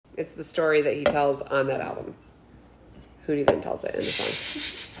It's the story that he tells on that album. Hootie then tells it in the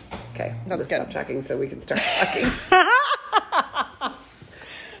song. Okay, I'm gonna stop talking so we can start talking.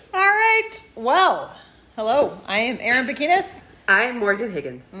 All right. Well, hello. I am Erin Bikines. I'm Morgan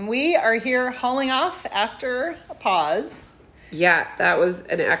Higgins. And we are here hauling off after a pause. Yeah, that was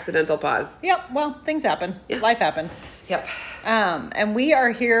an accidental pause. Yep. Well, things happen. Yeah. Life happened. Yep. And we are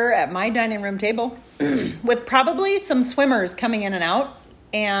here at my dining room table with probably some swimmers coming in and out,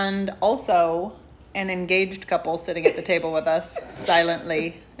 and also an engaged couple sitting at the table with us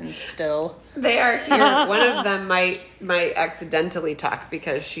silently and still. They are here. One of them might accidentally talk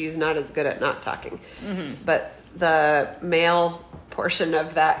because she's not as good at not talking. Mm-hmm. But the male portion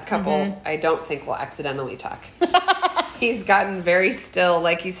of that couple, I don't think will accidentally talk. He's gotten very still,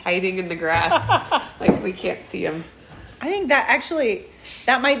 like he's hiding in the grass, like we can't see him. I think that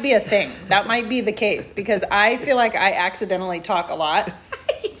might be a thing. That might be the case, because I feel like I accidentally talk a lot.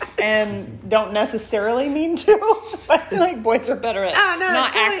 And don't necessarily mean to. I feel like boys are better at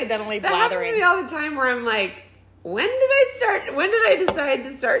not accidentally blathering. That happens to me all the time where I'm like, when did I decide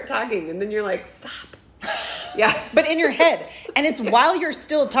to start talking? And then you're like, stop. Yeah. But in your head. And it's while you're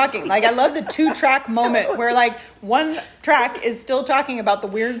still talking. Like, I love the 2-track moment where, like, one track is still talking about the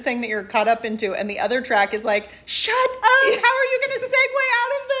weird thing that you're caught up into, and the other track is like, shut up! How are you going to segue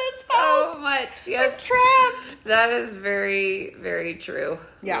out of this? So much. Yes. I'm trapped. That is very, very true.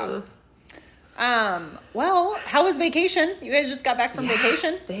 Yeah. Well, how was vacation? You guys just got back from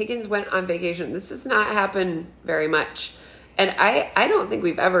vacation? The Higgins went on vacation. This does not happen very much. And I don't think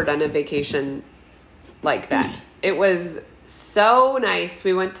we've ever done a vacation like that. It was so nice.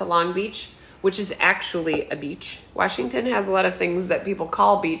 We went to Long Beach, which is actually a beach. Washington has a lot of things that people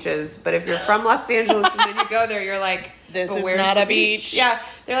call beaches, but if you're from Los Angeles and then you go there, you're like, this is not a beach. Yeah.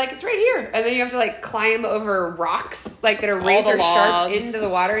 They're like, it's right here. And then you have to like climb over rocks, like that are razor sharp into the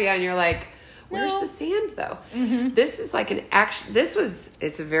water. Yeah. And you're like, where's the sand though? Mm-hmm. This is like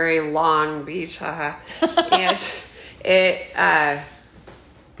it's a very long beach. Haha. And it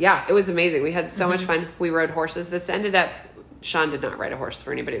was amazing. We had so much fun. We rode horses. This ended up, Sean did not ride a horse,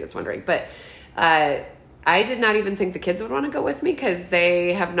 for anybody that's wondering, but I did not even think the kids would want to go with me because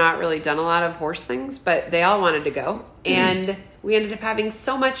they have not really done a lot of horse things, but they all wanted to go. And we ended up having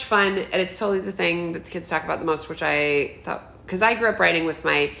so much fun, and it's totally the thing that the kids talk about the most, which I thought, because I grew up riding with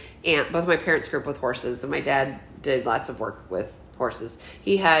my aunt. Both of my parents grew up with horses, and my dad did lots of work with horses.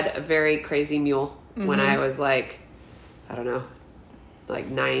 He had a very crazy mule when I was like, I don't know, like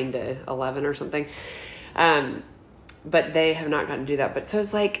 9 to 11 or something. But they have not gotten to do that. But so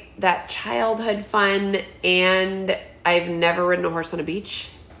it's like that childhood fun, and I've never ridden a horse on a beach.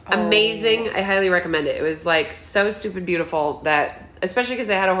 Oh. Amazing. I highly recommend it. It was like so stupid beautiful that, especially because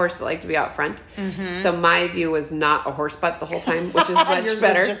I had a horse that liked to be out front. Mm-hmm. So my view was not a horse butt the whole time, which is much Yours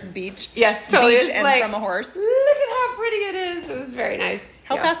better. Was just beach. Yes, totally. Beach and like, from a horse. Look at how pretty it is. It was very nice.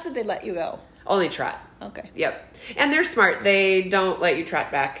 How fast did they let you go? Only trot. Okay. Yep. And they're smart. They don't let you trot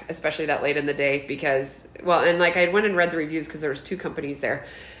back, especially that late in the day because, well, and like I went and read the reviews because there was 2 companies there.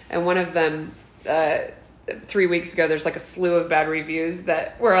 And one of them, 3 weeks ago, there's like a slew of bad reviews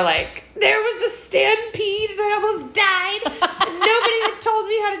that were like, there was a stampede and I almost died. And nobody had told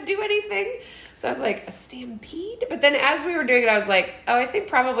me how to do anything. So I was like, a stampede? But then as we were doing it, I was like, oh, I think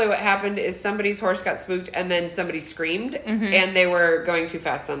probably what happened is somebody's horse got spooked and then somebody screamed and they were going too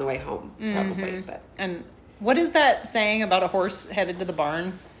fast on the way home, probably. But. And what is that saying about a horse headed to the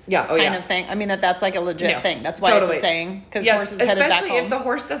barn? Yeah, kind of thing. I mean, that's like a legit thing. That's why it's a saying, because horses headed back home. Especially if the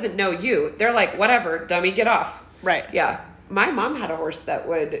horse doesn't know you. They're like, whatever, dummy, get off. Right. Yeah. My mom had a horse that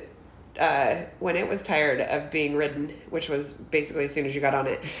would... when it was tired of being ridden, which was basically as soon as you got on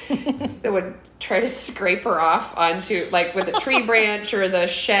it, that would try to scrape her off onto, like, with a tree branch or the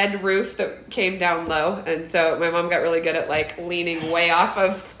shed roof that came down low. And so my mom got really good at, like, leaning way off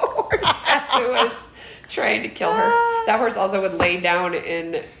of the horse as it was trying to kill her. That horse also would lay down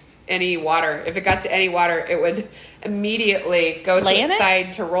in any water. If it got to any water, it would immediately go to its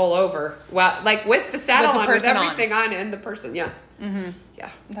side to roll over. Well, like, with the saddle on, with everything on, and the person, yeah. Mm-hmm. Yeah.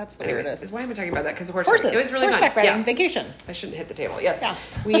 That's the weirdest. Why am I talking about that? Because horses. It was really horseback fun. riding, vacation. I shouldn't hit the table. Yes. Yeah.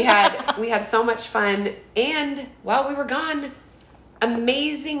 We had so much fun, and while we were gone,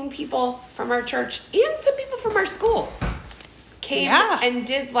 amazing people from our church and some people from our school came and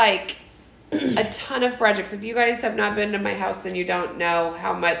did like a ton of projects. If you guys have not been to my house, then you don't know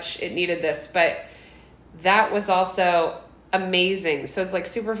how much it needed this, but that was also amazing. So it's like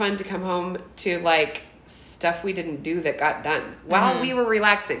super fun to come home to like stuff we didn't do that got done while we were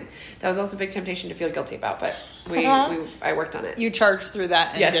relaxing. That was also a big temptation to feel guilty about, but I worked on it. You charged through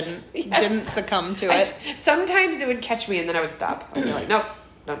that and didn't succumb to it. Sometimes it would catch me and then I would stop. I'd be like, nope,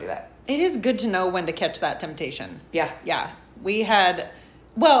 Don't do that. It is good to know when to catch that temptation. Yeah. Yeah. We had,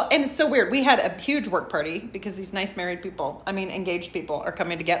 well, and it's so weird. We had a huge work party because these nice married people, engaged people are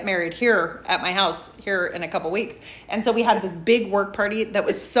coming to get married here at my house here in a couple weeks. And so we had this big work party that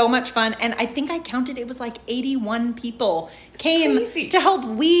was so much fun. And I think I counted, it was like 81 people came crazy. to help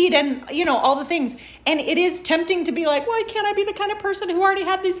weed and, all the things. And it is tempting to be like, why can't I be the kind of person who already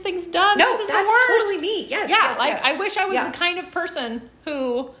had these things done? No, this is that's the worst. totally me. Yes. Yeah. Yes, I wish I was Yeah. the kind of person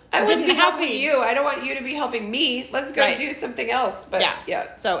who I didn't wasn't have helping weeds. you. I don't want you to be helping me. Let's go Right. do something else. But yeah.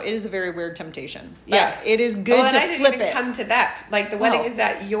 So it is a very weird temptation. But Yeah. it is good and I to didn't flip even it. come to that. Like the wedding No. is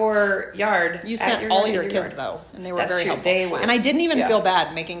at your yard. You at sent your all yard, your in kids yard. though, and they were That's very true. helpful. They went. And I didn't even Yeah. feel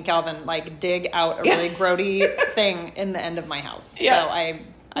bad making Calvin dig out a Yeah. really grody thing in the end of my house. Yeah. So I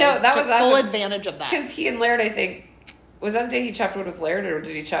That took was full awesome. advantage of that. Because he and Laird, I think, was that the day he chopped wood with Laird, or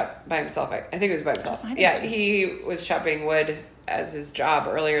did he chop by himself? I think it was by himself. Might have Yeah, been. he was chopping wood as his job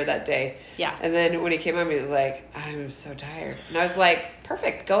earlier that day. Yeah. And then when he came home, he was like, I'm so tired. And I was like,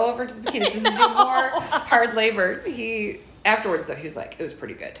 perfect, go over to the bikinis. This is do more hard labor. Afterwards, though, he was like, it was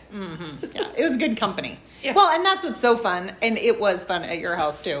pretty good. Yeah, it was good company. Yeah. Well, and that's what's so fun, and it was fun at your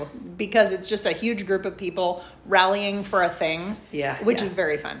house too, because it's just a huge group of people rallying for a thing. Yeah, which yeah. is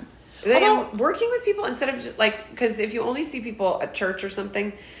very fun. Although, working with people instead of just like, because if you only see people at church or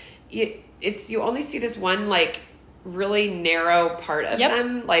something, you only see this one like really narrow part of Yep.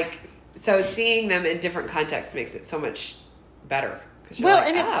 them. Like, so seeing them in different contexts makes it so much better. 'Cause you're Well, like,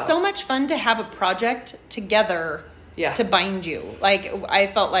 and it's oh. so much fun to have a project together. Yeah. To bind you. Like, I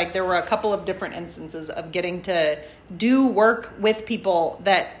felt like there were a couple of different instances of getting to do work with people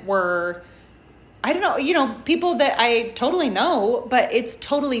that were, I don't know, people that I totally know, but it's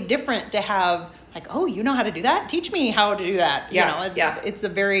totally different to have like, oh, you know how to do that? Teach me how to do that. Yeah, yeah. It's a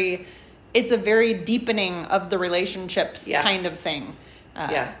very deepening of the relationships Yeah. kind of thing.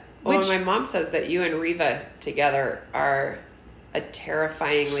 Yeah. Well, Which, my mom says that you and Riva together are a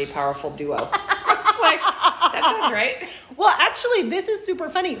terrifyingly powerful duo. It's like, that sounds right. well, actually, this is super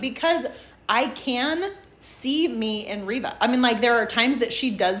funny because I can see me in Riva. I mean, like, there are times that she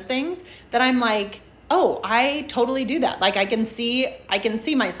does things that I'm like, oh, I totally do that. Like, I can see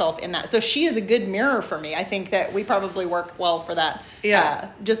myself in that. So she is a good mirror for me. I think that we probably work well for that. Yeah.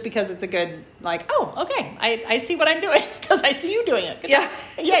 Just because it's a good, like, oh, okay, I see what I'm doing because I see you doing it. Good Yeah.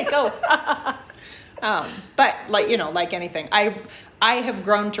 job. Yeah, go. But like anything, I have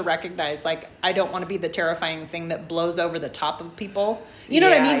grown to recognize, like, I don't want to be the terrifying thing that blows over the top of people. You know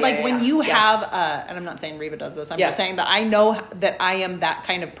what I Yeah, mean? Like, yeah, when yeah. you Yeah. have, and I'm not saying Riva does this, I'm Yeah. just saying that I know that I am that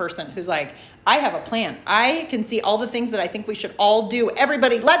kind of person who's like, I have a plan. I can see all the things that I think we should all do.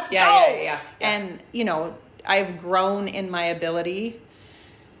 Everybody, let's go! Yeah. And, I've grown in my ability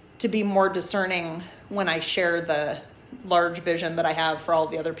to be more discerning when I share the large vision that I have for all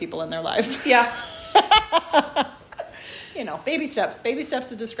the other people in their lives. Yeah. Baby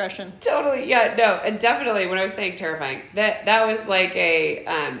steps of discretion. Totally. Yeah, no. And definitely when I was saying terrifying, that was like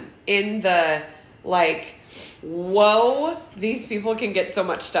in the like, whoa, these people can get so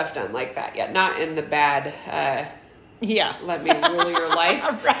much stuff done like that. Yeah. Not in the bad, Yeah. let me rule your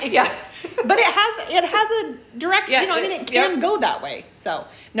life. Right. Yeah. But it has a direct, Yeah, it can yeah. go that way. So,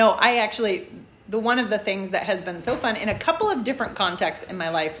 no, I actually, one of the things that has been so fun in a couple of different contexts in my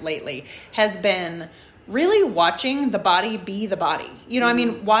life lately has been really watching the body be the body.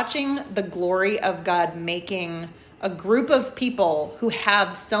 Watching the glory of God making a group of people who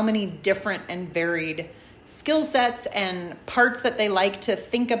have so many different and varied skill sets and parts that they like to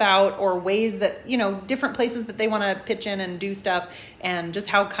think about, or ways that, different places that they want to pitch in and do stuff, and just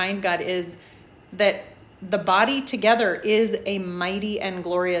how kind God is, that the body together is a mighty and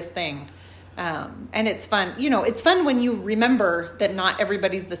glorious thing. And it's fun. It's fun when you remember that not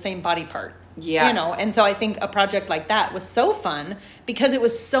everybody's the same body part. Yeah. And so I think a project like that was so fun because it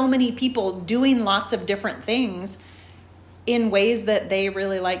was so many people doing lots of different things in ways that they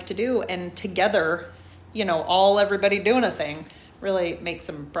really like to do, and together, everybody doing a thing really makes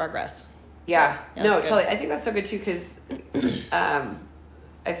some progress. Yeah. So, No, it's good. totally. I think that's so good too, because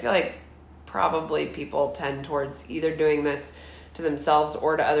I feel like probably people tend towards either doing this to themselves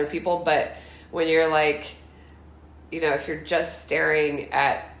or to other people. But when you're like, if you're just staring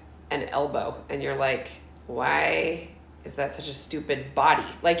at an elbow and you're like, why is that such a stupid body?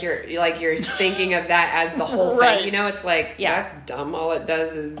 Like you're thinking of that as the whole Right. thing. It's like, Yeah. that's dumb. All it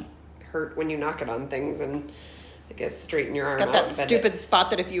does is hurt when you knock it on things, and guess, straighten your arm Got out. that and bend stupid spot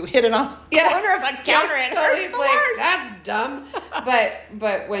that if you hit it on the corner of a counter, it hurts it's the like, worst. that's dumb.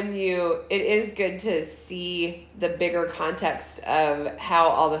 But when it is good to see the bigger context of how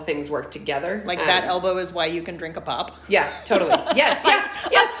all the things work together. Like that elbow is why you can drink a pop. Yeah, totally. Yes,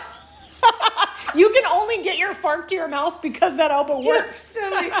 yes. You can only get your fart to your mouth because that elbow works.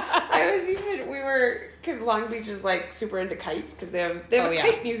 Yes, because Long Beach is like super into kites because they have a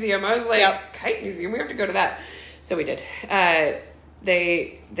kite museum. I was like, kite museum, we have to go to that. So we did.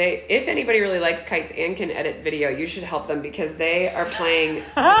 They if anybody really likes kites and can edit video, you should help them because they are playing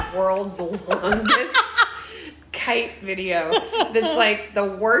the world's longest kite video that's like the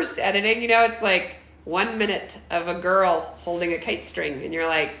worst editing. You know, it's like 1 minute of a girl holding a kite string and you're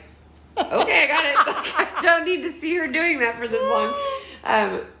like, okay, I got it. Like, I don't need to see her doing that for this long.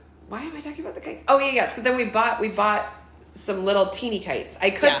 Why am I talking about the kites? Oh yeah. So then we bought some little teeny kites. I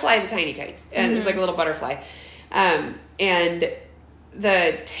could fly the tiny kites, and it was like a little butterfly. And it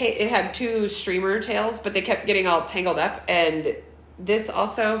had 2 streamer tails, but they kept getting all tangled up. And this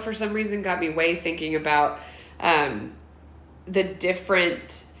also, for some reason, got me way thinking about the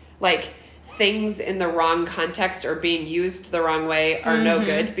different things in the wrong context or being used the wrong way are no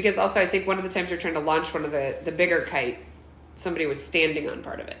good. Because also I think one of the times you're trying to launch one of the bigger kite, somebody was standing on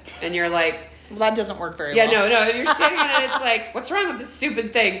part of it. And you're like... Well, that doesn't work very well. Yeah, no. If you're standing on it, it's like, what's wrong with this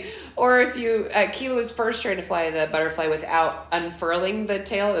stupid thing? Or if you... Keela was first trying to fly the butterfly without unfurling the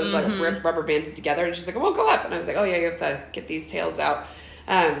tail. It was like rubber banded together. And she's like, it won't go up. And I was like, oh yeah, you have to get these tails out.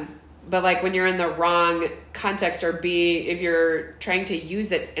 But when you're in the wrong context or if you're trying to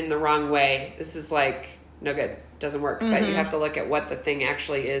use it in the wrong way, this is like no good. Doesn't work. But you have to look at what the thing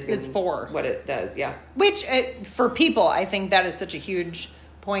actually is for. What it does. Yeah. Which for people, I think that is such a huge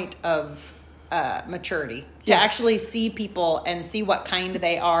point of maturity to actually see people and see what kind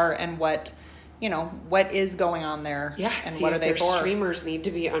they are and what is going on there. Yeah. And see what if are they their for? streamers need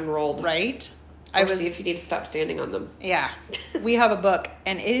to be unrolled. Right. See if you need to stop standing on them. Yeah. We have a book,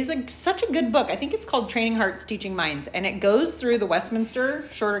 and it is such a good book. I think it's called Training Hearts, Teaching Minds, and it goes through the Westminster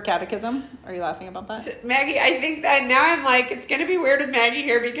Shorter Catechism. Are you laughing about that? Maggie, I think that now I'm like, it's going to be weird with Maggie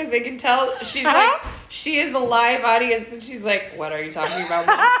here because I can tell she's she is a live audience, and she's like, what are you talking about,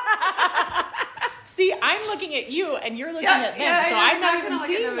 Mom? See, I'm looking at you, and you're looking at them, so I'm not even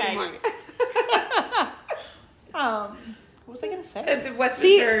seeing Maggie. What was I going to say?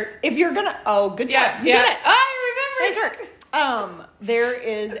 See, if you're going to... Oh, good job. You did it. Oh, I remember. Nice work. There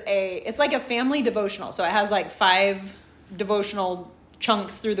is it's like a family devotional. So it has 5 devotional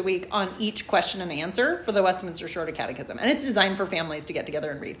chunks through the week on each question and answer for the Westminster Shorter Catechism. And it's designed for families to get together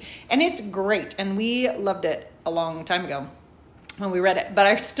and read. And it's great. And we loved it a long time ago when we read it. But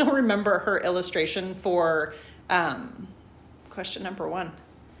I still remember her illustration for question number 1.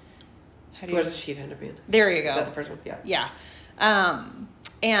 What does the chief end up being? There you go. Is that the first one? Yeah. Yeah.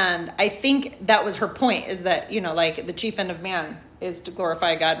 And I think that was her point, is that, the chief end of man is to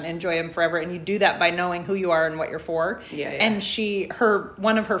glorify God and enjoy him forever. And you do that by knowing who you are and what you're for. Yeah. And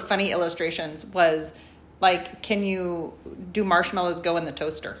one of her funny illustrations was can you do marshmallows go in the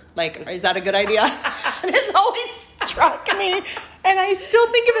toaster? Is that a good idea? And it's always struck me. And I still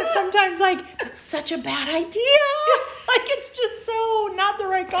think of it sometimes that's such a bad idea. It's just so not the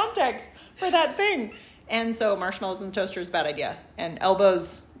right context for that thing. And so marshmallows in the toaster is a bad idea. And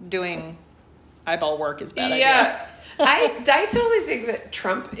elbows doing eyeball work is a bad idea. Yeah. I totally think that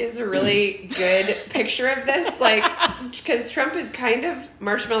Trump is a really good picture of this. Because Trump is kind of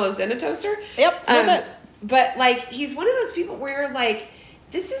marshmallows in a toaster. Yep. A little bit. But he's one of those people where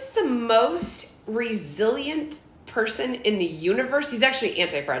this is the most resilient person in the universe. He's actually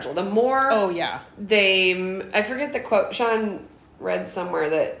anti-fragile. The more I forget the quote Sean read somewhere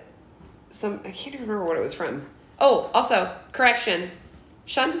that I can't even remember what it was from. Oh, also, correction.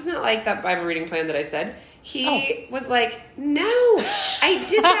 Sean does not like that Bible reading plan that I said. He was like, no, I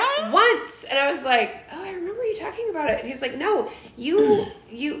did that once. And I was like, oh, I remember you talking about it. And he was like, no, you,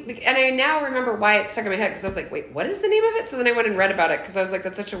 and I now remember why it stuck in my head. Cause I was like, wait, what is the name of it? So then I went and read about it. Cause I was like,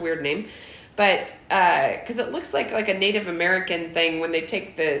 that's such a weird name. But, cause it looks like a Native American thing when they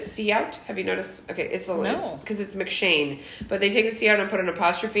take the C out. Have you noticed? Okay. It's cause it's McShane, but they take the C out and put an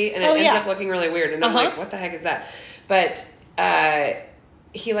apostrophe and it ends up looking really weird. And I'm like, what the heck is that? But,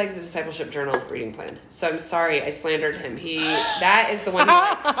 he likes the Discipleship Journal reading plan. So I'm sorry I slandered him. That is the one he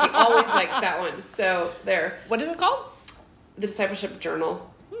likes. He always likes that one. So there. What is it called? The Discipleship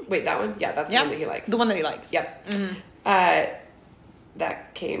Journal. Wait, that one? Yeah, that's the one that he likes. The one that he likes. Yep. Mm-hmm.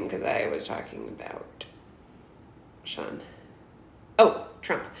 That came because I was talking about Sean. Oh,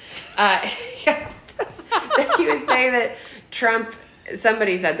 Trump. He was saying that Trump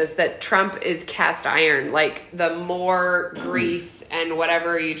somebody said this, that Trump is cast iron. Like, the more grease and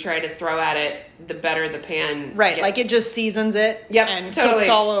whatever you try to throw at it, the better the pan Right, gets. like it just seasons it and totally. cooks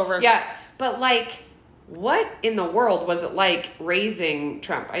all over. Yeah, but like, what in the world was it like raising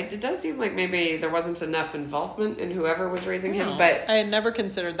Trump? It does seem like maybe there wasn't enough involvement in whoever was raising him, but... I had never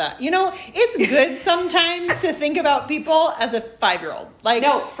considered that. You know, it's good sometimes to think about people as a 5-year-old. Like,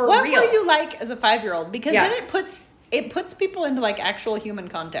 No, for what real. were you like as a 5-year-old? Because Yeah. then it puts people into like actual human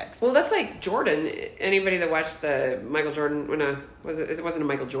context. Well, that's like Jordan. Anybody that watched the Michael Jordan, it wasn't a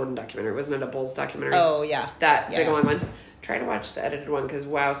Michael Jordan documentary, wasn't it a Bulls documentary? Oh, yeah. That Yeah. big long one. Try to watch the edited one because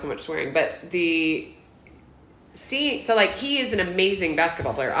wow, so much swearing. But so like he is an amazing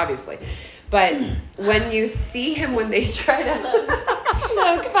basketball player, obviously. But when you see him when they try to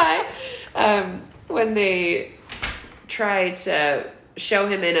no, goodbye. When they try to show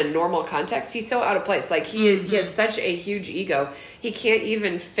him in a normal context, he's so out of place. Like he has such a huge ego. He can't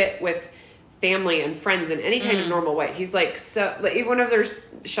even fit with family and friends in any kind of normal way. He's like, so like, whenever there's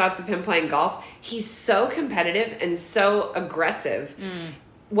shots of him playing golf, he's so competitive and so aggressive.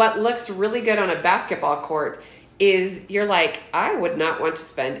 What looks really good on a basketball court is you're like, I would not want to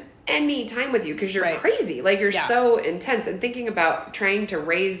spend any time with you because you're crazy. Like you're so intense. And thinking about trying to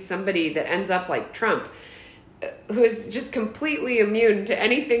raise somebody that ends up like Trump, who is just completely immune to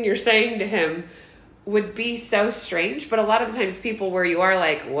anything you're saying to him, would be so strange. But a lot of the times people where you are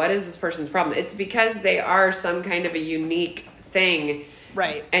like, what is this person's problem? It's because they are some kind of a unique thing.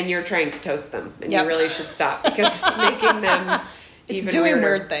 Right. And you're trying to toast them. And you really should stop because it's making them It's even doing weirder.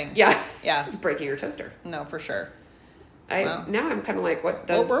 Weird things. Yeah. Yeah. It's breaking your toaster. No, for sure. Now I'm kind of like, what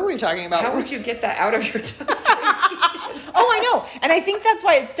were we talking about? How would you get that out of your toaster? Oh, I know. And I think that's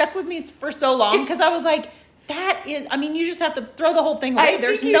why it stuck with me for so long, because I was like, that is, I mean, you just have to throw the whole thing away.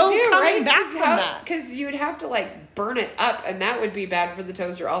 There's no coming back from that. Because you'd have to like burn it up, and that would be bad for the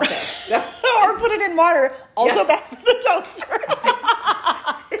toaster also. So. Or put it in water, also bad for the toaster.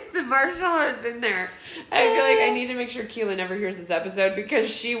 If the marshmallow is in there, I feel like I need to make sure Keela never hears this episode because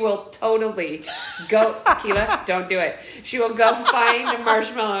she will totally go, Keela, don't do it. She will go find a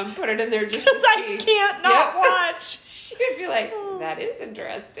marshmallow and put it in there just to see. I can't not watch. She would be like, that is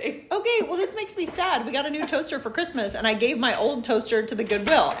interesting. Okay, well, this makes me sad. We got a new toaster for Christmas, and I gave my old toaster to the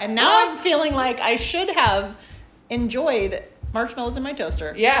Goodwill. And now I'm feeling like I should have enjoyed marshmallows in my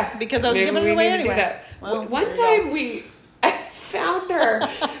toaster. Yeah. Because I was maybe giving it we away need to do anyway. that. Well, one time I found her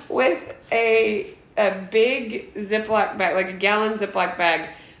with a big Ziploc bag, like a gallon Ziploc bag,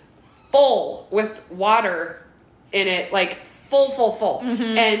 full with water in it, like full.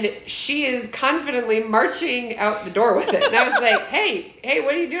 And she is confidently marching out the door with it. And I was like, hey,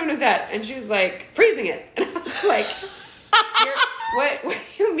 what are you doing with that? And she was like, freezing it. And I was like, what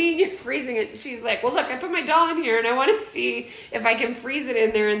do you mean you're freezing it? She's like, well, look, I put my doll in here and I want to see if I can freeze it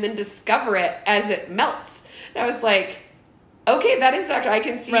in there and then discover it as it melts. And I was like, okay, that is actually, I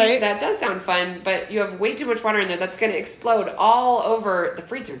can see that does sound fun, but you have way too much water in there. That's going to explode all over the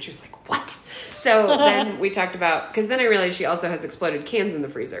freezer. And she was like, what? So then we talked about, because then I realized she also has exploded cans in the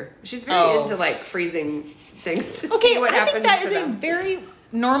freezer. She's very into like freezing things to see what happens. I think that is a very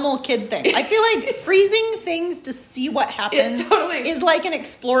normal kid thing. I feel like freezing things to see what happens is like an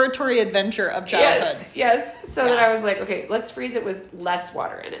exploratory adventure of childhood. Yes. So then I was like, okay, let's freeze it with less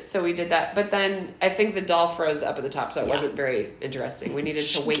water in it. So we did that. But then I think the doll froze up at the top, so it wasn't very interesting. We needed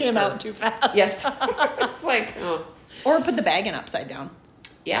to wait. Came out too fast. Yes. It's like, oh. Or put the bag in upside down.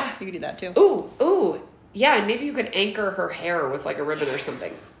 Yeah. You could do that too. Ooh. Yeah, and maybe you could anchor her hair with like a ribbon or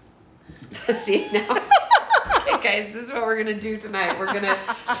something. See now. Okay, guys, this is what we're gonna do tonight. We're gonna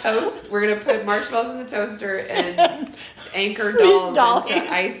toast. We're gonna put marshmallows in the toaster and anchor dolls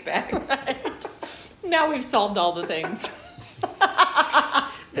into ice bags. Right. Now we've solved all the things.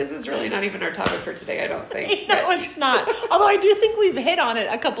 This is really not even our topic for today, I don't think. No, it's not. Although I do think we've hit on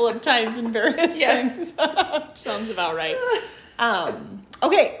it a couple of times in various things. Sounds about right.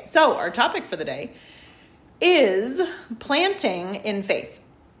 Okay, so our topic for the day is planting in faith.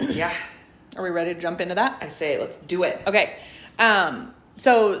 Yeah. Are we ready to jump into that? I say, let's do it. Okay.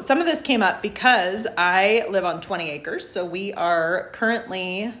 So some of this came up because I live on 20 acres. So we are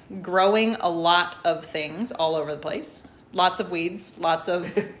currently growing a lot of things all over the place. Lots of weeds, lots of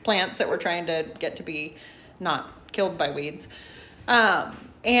plants that we're trying to get to be not killed by weeds.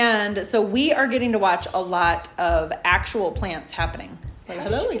 And so we are getting to watch a lot of actual plants happening. Like,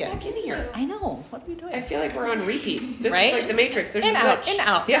 hello again. Back in here. I know. What are we doing? I feel like we're on repeat. This Right? is like the Matrix. There's In, a out, glitch. in,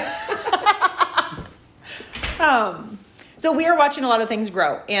 out. Yeah. So we are watching a lot of things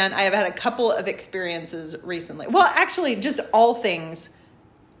grow, and I have had a couple of experiences recently. Well, actually, just all things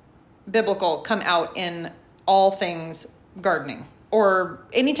biblical come out in all things gardening. or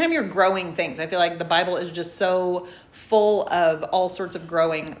anytime you're growing things, I feel like the Bible is just so full of all sorts of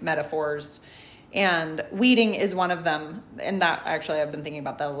growing metaphors, and weeding is one of them. And that actually, I've been thinking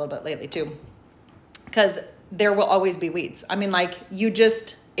about that a little bit lately too, because there will always be weeds. I mean, like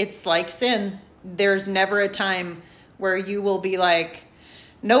it's like sin. There's never a time where you will be like,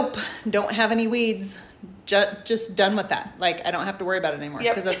 nope, don't have any weeds. Just done with that. Like, I don't have to worry about it anymore,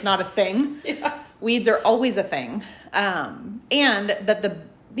 because that's not a thing. Yeah. Weeds are always a thing. And that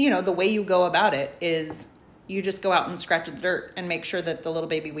the way you go about it is you just go out and scratch the dirt and make sure that the little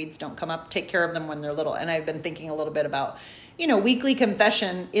baby weeds don't come up. Take care of them when they're little. And I've been thinking a little bit about, weekly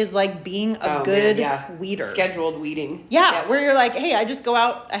confession is like being a good weeder. Scheduled weeding. Yeah, where you're like, hey, I just go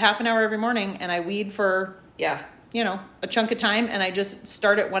out a half an hour every morning and I weed for a chunk of time, and I just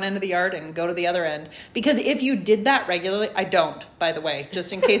start at one end of the yard and go to the other end. Because if you did that regularly, I don't, by the way,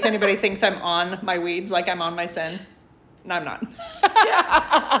 just in case anybody thinks I'm on my weeds, like I'm on my sin. No, I'm not.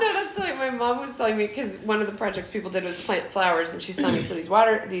 Yeah. No, that's like my mom was telling me, because one of the projects people did was plant flowers, and she's telling me, so these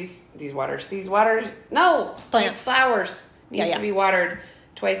flowers need to be watered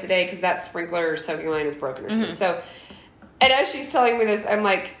twice a day because that sprinkler or soaking line is broken or something. So, and as she's telling me this, I'm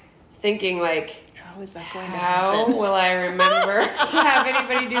like thinking like, how is that going to happen? How will I remember to have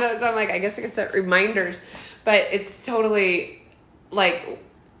anybody do that? So I'm like, I guess I could set reminders, but it's totally like,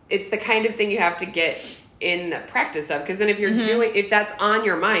 it's the kind of thing you have to get in the practice of, because then if you're if that's on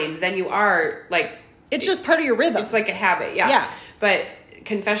your mind, then you are like, it's just part of your rhythm. It's like a habit. Yeah. But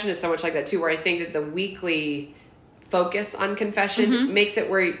confession is so much like that too, where I think that the weekly focus on confession makes it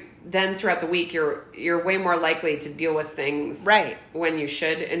where then throughout the week you're way more likely to deal with things when you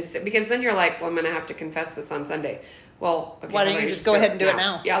should, and because then you're like, well, I'm going to have to confess this on Sunday. Well, okay, why don't you just go ahead and do it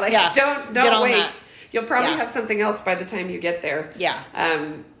now? Yeah, don't wait. That. You'll probably have something else by the time you get there. Yeah.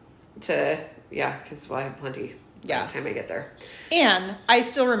 Because I have plenty by the time I get there. And I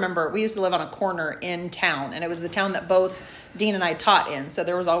still remember we used to live on a corner in town, and it was the town that both Dean and I taught in. So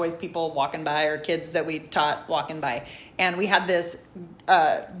there was always people walking by, or kids that we taught walking by. And we had this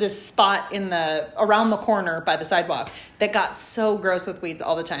spot around the corner by the sidewalk that got so gross with weeds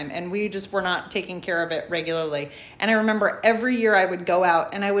all the time. And we just were not taking care of it regularly. And I remember every year I would go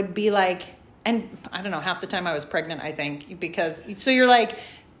out and I would be like, and I don't know, half the time I was pregnant, I think, so you're like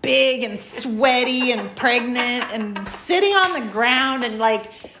big and sweaty and pregnant and sitting on the ground and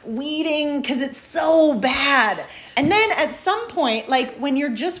like weeding because it's so bad. And then at some point, like when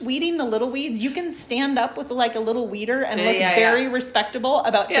you're just weeding the little weeds, you can stand up with like a little weeder and look very respectable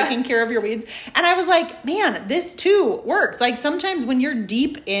about taking care of your weeds. And I was like, man, this too works. Like sometimes when you're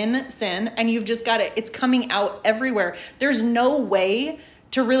deep in sin and you've just got it's coming out everywhere, there's no way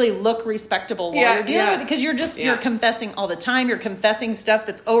to really look respectable while you're dealing with it, because you're confessing all the time. You're confessing stuff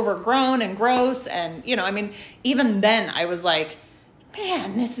that's overgrown and gross. And, even then I was like,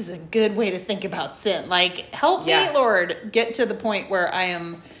 man, this is a good way to think about sin. Like, help me, Lord, get to the point where I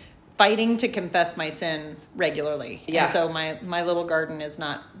am fighting to confess my sin regularly. Yeah. And so my little garden is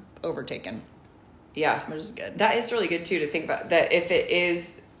not overtaken. Yeah. Which is good. That is really good too, to think about that. If it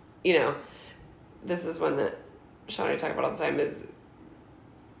is, this is one that Sean and I talk about all the time, is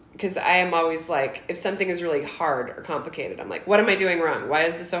because I am always like, if something is really hard or complicated, I'm like, what am I doing wrong? Why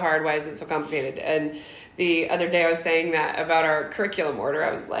is this so hard? Why is it so complicated? And the other day I was saying that about our curriculum order.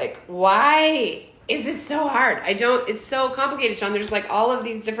 I was like, why is it so hard? It's so complicated, Sean. There's like all of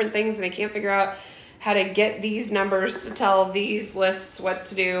these different things and I can't figure out how to get these numbers to tell these lists what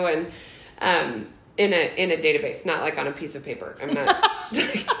to do. And, in a database, not like on a piece of paper. I'm not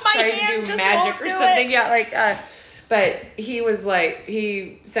trying to do magic or something. But he was like,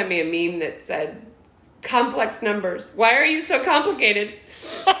 he sent me a meme that said, complex numbers. Why are you so complicated?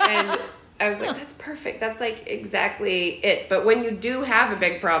 And I was like, that's perfect. That's like exactly it. But when you do have a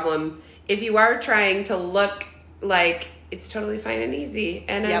big problem, if you are trying to look like it's totally fine and easy,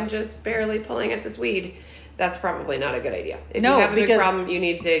 and I'm just barely pulling at this weed, that's probably not a good idea. If you have a big problem, you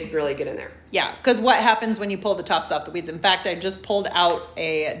need to really get in there. Yeah, because what happens when you pull the tops off the weeds? In fact, I just pulled out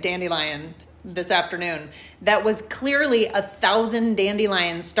a dandelion this afternoon that was clearly 1,000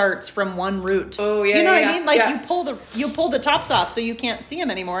 dandelion starts from one root. Oh yeah, you know what I mean? Like you pull the tops off so you can't see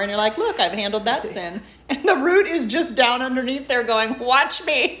them anymore, and you're like, look, I've handled that sin, and the root is just down underneath there going, watch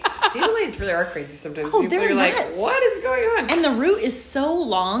me. Dandelions really are crazy sometimes. Oh, they're nuts. Like, what is going on? And the root is so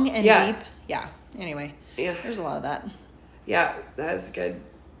long and deep. Yeah. Anyway. Yeah. There's a lot of that. Yeah, that's good.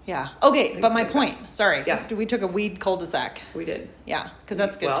 Yeah. Okay, but my point. Sorry. Yeah. We took a weed cul-de-sac. We did. Yeah, because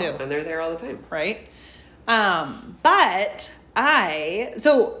that's good too. And they're there all the time. Right? But I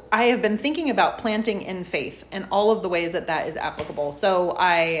have been thinking about planting in faith and all of the ways that is applicable. So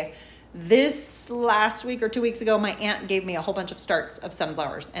I this last week or 2 weeks ago, my aunt gave me a whole bunch of starts of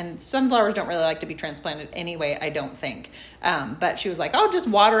sunflowers, and sunflowers don't really like to be transplanted anyway, I don't think. But she was like, oh, just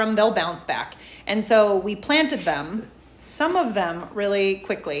water them, they'll bounce back. And so we planted them, some of them really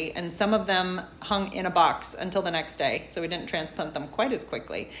quickly, and some of them hung in a box until the next day. So we didn't transplant them quite as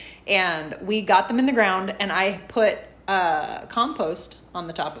quickly. And we got them in the ground, and I put compost on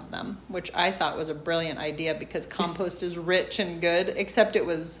the top of them, which I thought was a brilliant idea because compost is rich and good, except it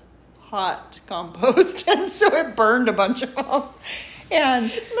was hot compost, and so it burned a bunch of them. And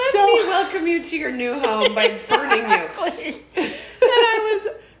Let me welcome you to your new home by burning you. And I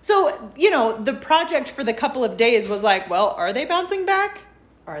was, so, you know, the project for the couple of days was like, well, are they bouncing back?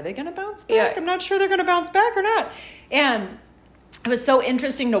 Are they going to bounce back? Yeah. I'm not sure they're going to bounce back or not. And it was so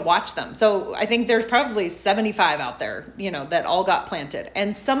interesting to watch them. So I think there's probably 75 out there, you know, that all got planted.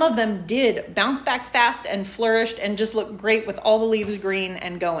 And some of them did bounce back fast and flourished and just looked great with all the leaves green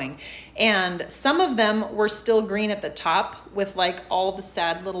and going. And some of them were still green at the top with like all the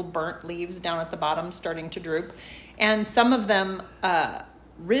sad little burnt leaves down at the bottom starting to droop. And some of them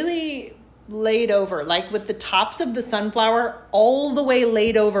really laid over, like with the tops of the sunflower all the way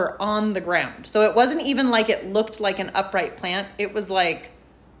laid over on the ground. So it wasn't even like it looked like an upright plant. It was like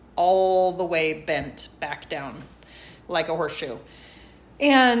all the way bent back down like a horseshoe.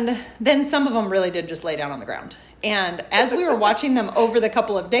 And then some of them really did just lay down on the ground. And as we were watching them over the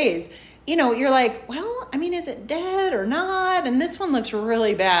couple of days, you know, you're like, well, I mean, is it dead or not? And this one looks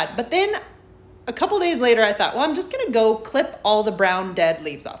really bad. But then a couple days later, I thought, well, I'm just going to go clip all the brown dead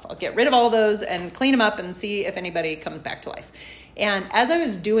leaves off. I'll get rid of all those and clean them up and see if anybody comes back to life. And as I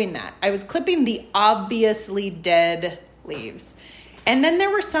was doing that, I was clipping the obviously dead leaves. And then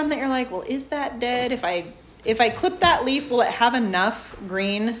there were some that you're like, well, is that dead? If I clip that leaf, will it have enough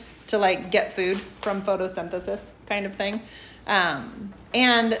green to like get food from photosynthesis kind of thing?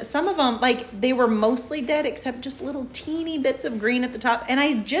 And some of them, like, they were mostly dead except just little teeny bits of green at the top. And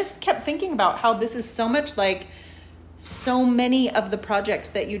I just kept thinking about how this is so much like so many of the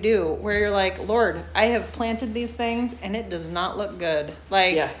projects that you do where you're like, Lord, I have planted these things and it does not look good.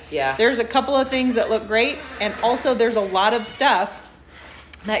 Like, yeah. There's a couple of things that look great. And also there's a lot of stuff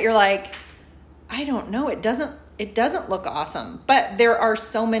that you're like, I don't know. It doesn't look awesome, but there are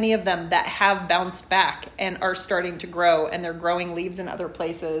so many of them that have bounced back and are starting to grow, and they're growing leaves in other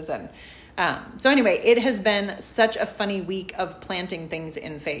places. And so anyway, it has been such a funny week of planting things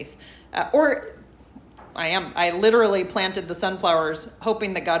in faith. I literally planted the sunflowers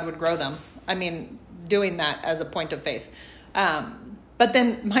hoping that God would grow them. I mean, doing that as a point of faith. But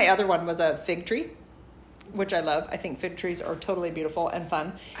then my other one was a fig tree, which I love. I think fig trees are totally beautiful and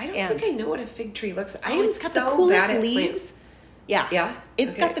fun. I don't think I know what a fig tree looks like. It's got the coolest leaves. Yeah. Yeah?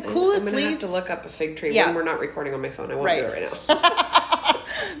 It's got the coolest leaves. I'm going to have to look up a fig tree when we're not recording on my phone. I won't do it right now.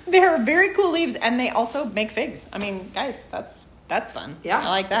 They're very cool leaves, and they also make figs. I mean, guys, that's fun. Yeah. I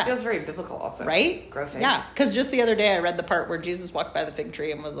like that. It feels very biblical also. Right? Grow fig. Yeah. Because just the other day I read the part where Jesus walked by the fig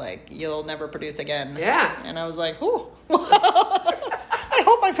tree and was like, you'll never produce again. Yeah. And I was like, ooh. I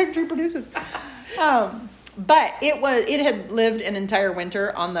hope my fig tree produces. But it had lived an entire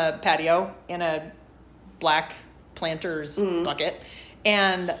winter on the patio in a black planter's bucket.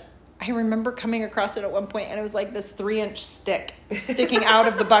 And I remember coming across it at one point, and it was like this 3-inch stick sticking out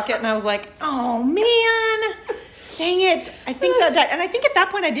of the bucket. And I was like, oh man, dang it. I think that died. And I think at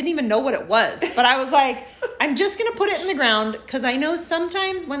that point I didn't even know what it was, but I was like, I'm just going to put it in the ground, because I know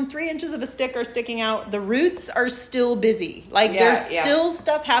sometimes when 3 inches of a stick are sticking out, the roots are still busy. Like there's still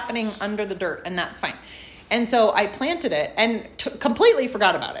stuff happening under the dirt, and that's fine. And so I planted it and completely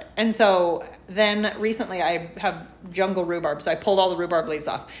forgot about it. And so then recently I have jungle rhubarb. So I pulled all the rhubarb leaves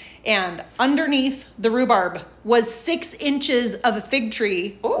off. And underneath the rhubarb was 6 inches of a fig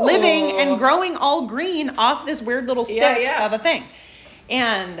tree living and growing all green off this weird little stick of a thing.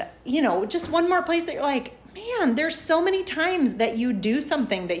 And, you know, just one more place that you're like, man, there's so many times that you do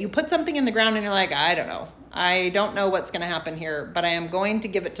something, that you put something in the ground and you're like, I don't know what's going to happen here, but I am going to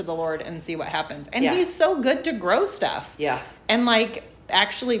give it to the Lord and see what happens. And he's so good to grow stuff. Yeah. And like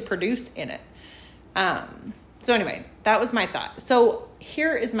actually produce in it. So anyway, that was my thought. So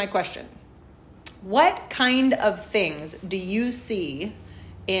here is my question. What kind of things do you see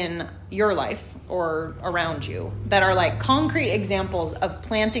in your life or around you that are like concrete examples of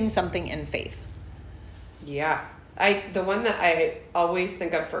planting something in faith? Yeah. The one that I always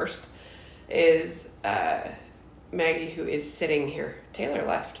think of first is Maggie, who is sitting here. Taylor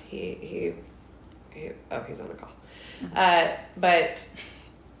left. He's on a call. But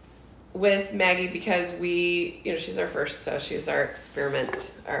with Maggie, because she's our first, so she's our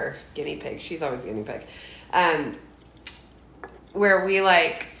experiment, our guinea pig. She's always the guinea pig. Where we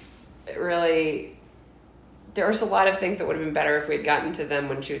really, there was a lot of things that would have been better if we'd gotten to them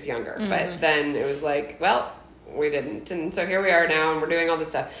when she was younger. But then it was like, well, we didn't. And so here we are now, and we're doing all this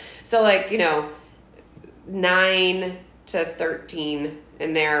stuff. So, like, 9 to 13,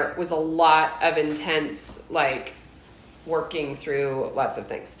 and there was a lot of intense, like, working through lots of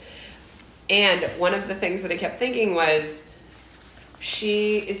things. And one of the things that I kept thinking was,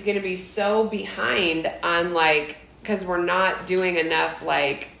 she is going to be so behind on, like, because we're not doing enough,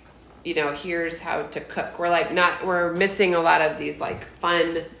 like, here's how to cook. We're missing a lot of these, like,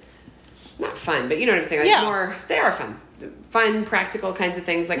 not fun, but you know what I'm saying? Like, they are fun, practical kinds of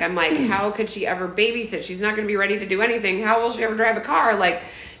things. Like, I'm like, how could she ever babysit? She's not going to be ready to do anything. How will she ever drive a car? Like,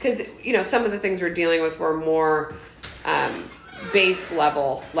 because, some of the things we're dealing with were more base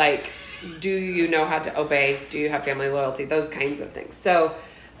level, like, do you know how to obey? Do you have family loyalty? Those kinds of things. So,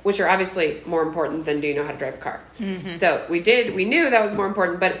 which are obviously more important than do you know how to drive a car. So we knew that was more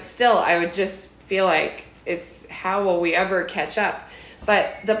important, but still, I would just feel like it's how will we ever catch up?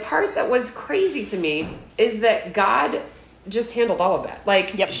 But the part that was crazy to me is that God just handled all of that.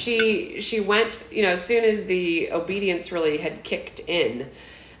 Like, she went, as soon as the obedience really had kicked in,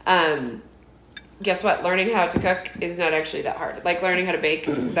 guess what? Learning how to cook is not actually that hard. Like, learning how to bake,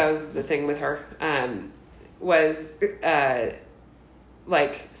 that was the thing with her,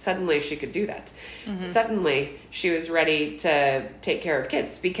 like, suddenly she could do that. Suddenly she was ready to take care of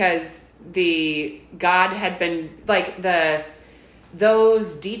kids because God had been, like,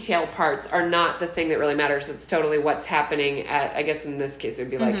 those detail parts are not the thing that really matters. It's totally what's happening at, I guess in this case, it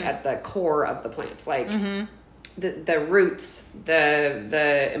would be like at the core of the plant. Like, the roots,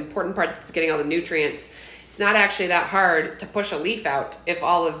 the important part is getting all the nutrients. It's not actually that hard to push a leaf out if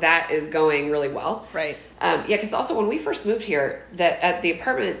all of that is going really well. Right. Because also when we first moved here, that at the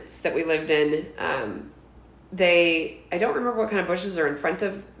apartments that we lived in, I don't remember what kind of bushes are in front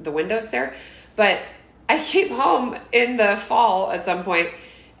of the windows there, but I came home in the fall at some point,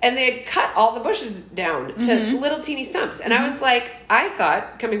 and they had cut all the bushes down to little teeny stumps. And I was like, I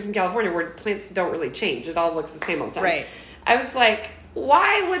thought, coming from California where plants don't really change, it all looks the same all the time. Right. I was like,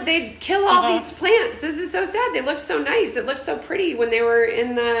 why would they kill all these plants? This is so sad. They looked so nice. It looked so pretty when they were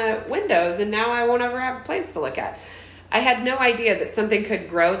in the windows, and now I won't ever have plants to look at. I had no idea that something could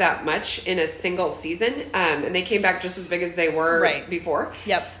grow that much in a single season. And they came back just as big as they were before.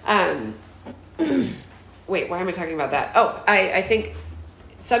 Yep. Wait, why am I talking about that? Oh, I think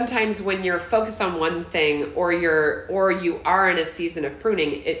sometimes when you're focused on one thing or you are in a season of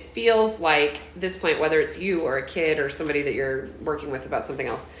pruning, it feels like this plant, whether it's you or a kid or somebody that you're working with about something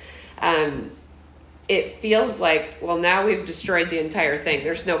else, it feels like, well, now we've destroyed the entire thing.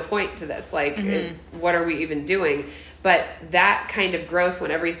 There's no point to this. Like, what are we even doing? But that kind of growth when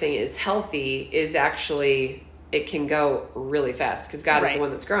everything is healthy is actually, it can go really fast because God is the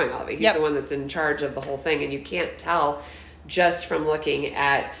one that's growing all of it. He's the one that's in charge of the whole thing. And you can't tell just from looking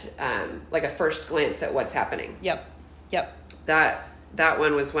at like a first glance at what's happening. Yep. That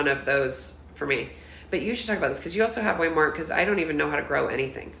one was one of those for me. But you should talk about this because you also have way more, because I don't even know how to grow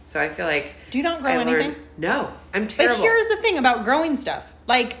anything. So I feel like... Do you not grow anything? No, I'm terrible. But here's the thing about growing stuff.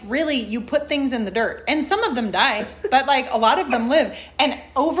 Like, really, you put things in the dirt. And some of them die, but, like, a lot of them live. And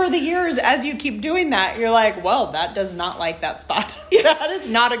over the years, as you keep doing that, you're like, well, that does not like that spot. That is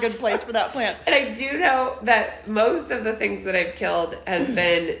not a good place for that plant. And I do know that most of the things that I've killed has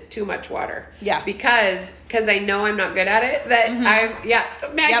been too much water. Yeah. Because I know I'm not good at it. That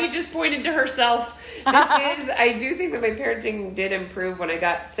Maggie just pointed to herself. I do think that my parenting did improve when I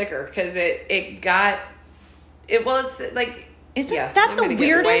got sicker, because it's like... Isn't that the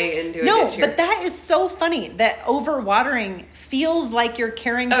weirdest? No, but that is so funny that overwatering feels like you're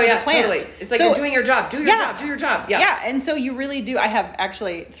caring for the plant. Totally. It's like you're doing your job. Do your job. Yeah, and so you really do. I have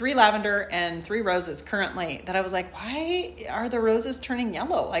actually 3 lavender and 3 roses currently that I was like, why are the roses turning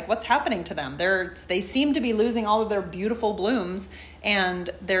yellow? Like, what's happening to them? They seem to be losing all of their beautiful blooms, and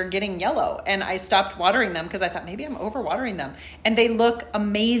they're getting yellow. And I stopped watering them because I thought maybe I'm overwatering them. And they look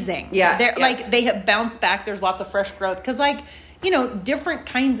amazing. They're like, they have bounced back. There's lots of fresh growth. Because, like, different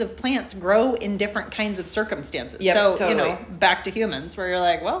kinds of plants grow in different kinds of circumstances. So, totally. Back to humans, where you're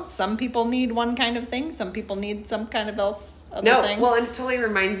like, well, some people need one kind of thing. Some people need some kind of other thing. Well, it totally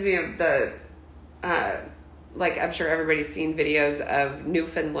reminds me of the, like, I'm sure everybody's seen videos of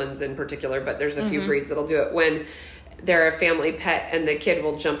Newfoundlands in particular, but there's a few breeds that'll do it when they're a family pet and the kid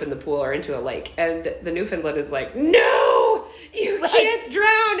will jump in the pool or into a lake. And the Newfoundland is like, no, you can't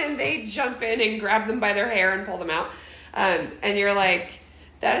drown. And they jump in and grab them by their hair and pull them out. And you're like,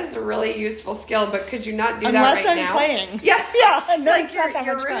 that is a really useful skill, but could you not do that right now? Unless I'm playing. Yes. Yeah. And like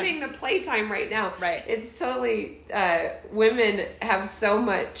you're ruining the playtime right now. Right. It's totally, women have so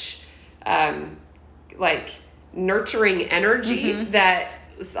much like nurturing energy that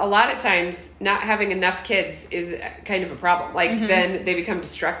a lot of times not having enough kids is kind of a problem. Like then they become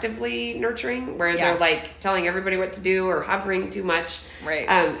destructively nurturing where they're like telling everybody what to do or hovering too much. Right.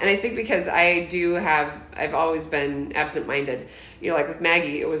 And I think because I've always been absent-minded, like with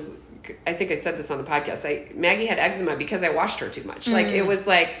Maggie, I think I said this on the podcast. Maggie had eczema because I washed her too much. Like it was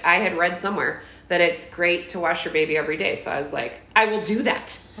like I had read somewhere that it's great to wash your baby every day. So I was like, I will do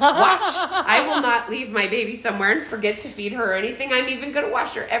that. Watch. I will not leave my baby somewhere and forget to feed her or anything. I'm even going to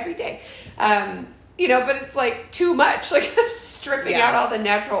wash her every day. But it's like too much. Like I'm stripping out all the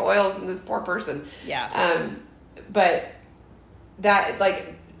natural oils in this poor person. Yeah. But that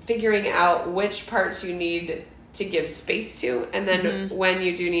like figuring out which parts you need to give space to, and then when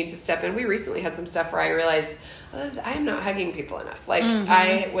you do need to step in. We recently had some stuff where I realized I'm not hugging people enough. Like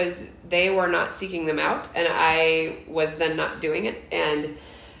they were not seeking them out, and I was then not doing it, and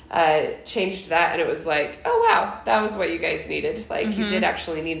changed that, and it was like, oh wow, that was what you guys needed. Like you did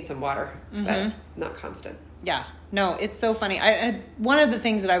actually need some water, but not constant. Yeah, no, it's so funny. One of the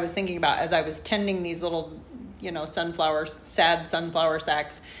things that I was thinking about as I was tending these little, sad sunflower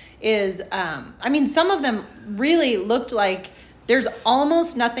sacks is, some of them really looked like there's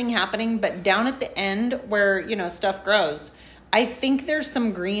almost nothing happening, but down at the end where, stuff grows, I think there's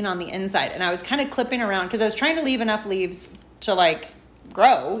some green on the inside. And I was kind of clipping around because I was trying to leave enough leaves to like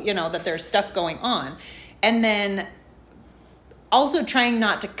grow, that there's stuff going on. And then also trying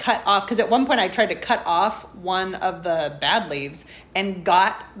not to cut off, because at one point I tried to cut off one of the bad leaves and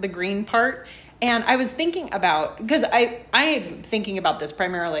got the green part. And I was thinking about, because I am thinking about this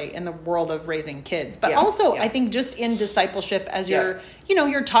primarily in the world of raising kids, but also I think just in discipleship as you're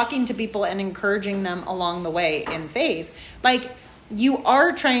talking to people and encouraging them along the way in faith, like you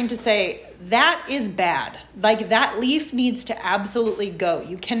are trying to say that is bad. Like that leaf needs to absolutely go.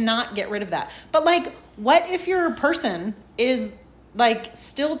 You cannot get rid of that. But like, what if your person is like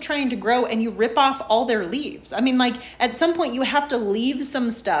still trying to grow and you rip off all their leaves? I mean, like at some point you have to leave some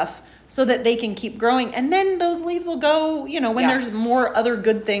stuff so that they can keep growing. And then those leaves will go, when there's more other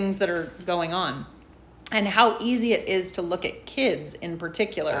good things that are going on. And how easy it is to look at kids in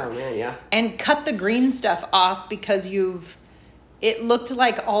particular. Oh, man, yeah. And cut the green stuff off because it looked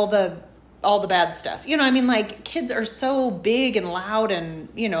like all the bad stuff. Like kids are so big and loud and,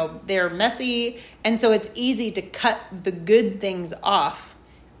 they're messy. And so it's easy to cut the good things off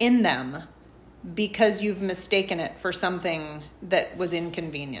in them because you've mistaken it for something that was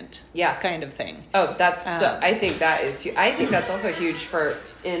inconvenient. Yeah. Kind of thing. Oh, I think that's also huge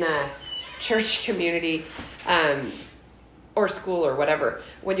in a church community, or school or whatever,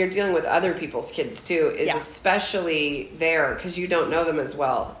 when you're dealing with other people's kids too, is especially there because you don't know them as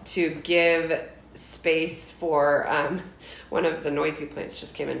well, to give space for, one of the noisy plants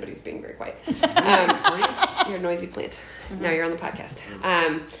just came in, but he's being very quiet. You're a noisy plant. Now you're on the podcast.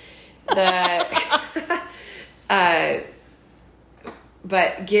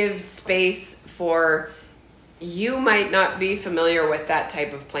 But give space for, you might not be familiar with that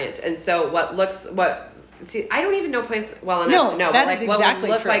type of plant. And so I don't even know plants well enough to know, that but like is what exactly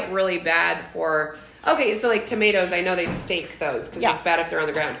would look true. like really bad for, okay, so like tomatoes, I know they stake those because it's bad if they're on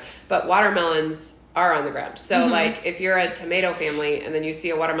the ground, but watermelons are on the ground. So like if you're a tomato family and then you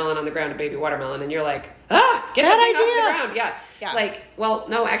see a watermelon on the ground, a baby watermelon, and you're like, get that thing off the ground. Yeah. Like, well,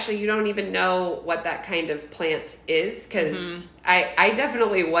 no, actually you don't even know what that kind of plant is, because I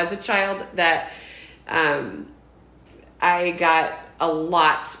definitely was a child that I got a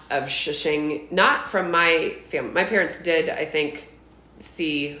lot of shushing, not from my family. My parents did, I think,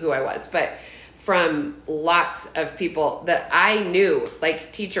 see who I was, but from lots of people that I knew,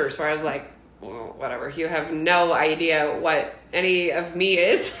 like teachers, where I was like, well, whatever, you have no idea what any of me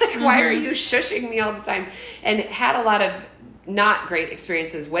is. Like, why are you shushing me all the time? And had a lot of not great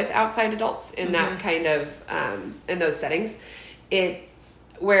experiences with outside adults in that kind of, in those settings.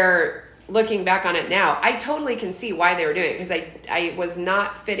 Where looking back on it now, I totally can see why they were doing it, because I was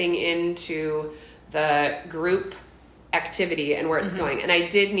not fitting into the group activity and where it's going. And I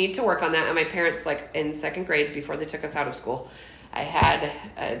did need to work on that. And my parents, like in second grade, before they took us out of school,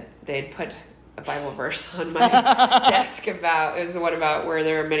 they'd put a Bible verse on my desk it was the one about where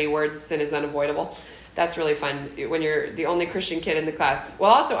there are many words, sin is unavoidable. That's really fun when you're the only Christian kid in the class.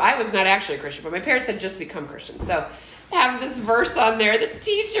 Well, also, I was not actually a Christian, but my parents had just become Christian. So have this verse on there. The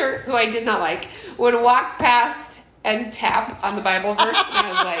teacher, who I did not like, would walk past and tap on the Bible verse. And I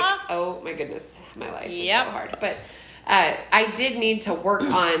was like, oh my goodness, my life is so hard. But I did need to work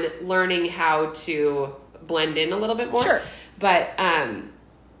on learning how to blend in a little bit more. Sure. But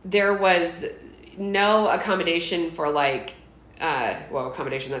there was no accommodation for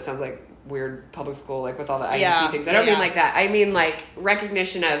accommodation, that sounds like weird public school, like with all the IEP Yeah, things. I don't yeah. mean like that. I mean like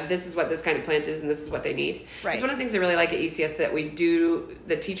recognition of this is what this kind of plant is and this is what they need. Right. It's one of the things I really like at ECS that we do,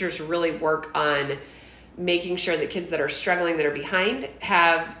 the teachers really work on making sure that kids that are struggling, that are behind,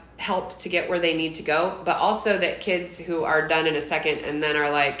 have help to get where they need to go, but also that kids who are done in a second and then are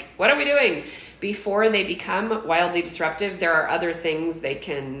like, what are we doing? Before they become wildly disruptive, there are other things they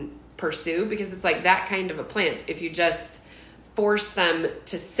can pursue, because it's like that kind of a plant. If you just force them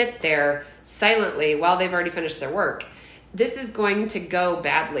to sit there silently while they've already finished their work, this is going to go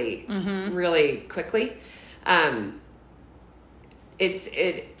badly really quickly.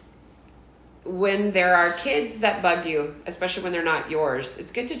 When there are kids that bug you, especially when they're not yours,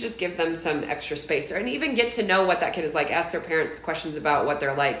 it's good to just give them some extra space, and even get to know what that kid is like. Ask their parents questions about what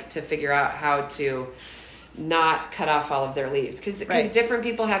they're like to figure out how to not cut off all of their leaves, because different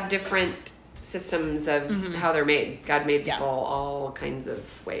people have different systems of how they're made. God made people all kinds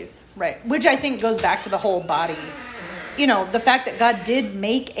of ways. Right. Which I think goes back to the whole body. You know, the fact that God did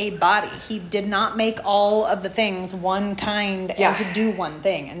make a body. He did not make all of the things one kind and to do one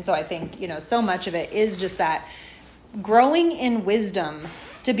thing. And so I think, you know, so much of it is just that growing in wisdom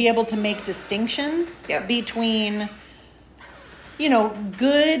to be able to make distinctions between, you know,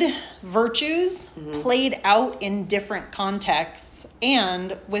 good virtues played out in different contexts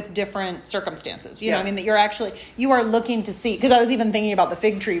and with different circumstances. You know, I mean, that you are looking to see, because I was even thinking about the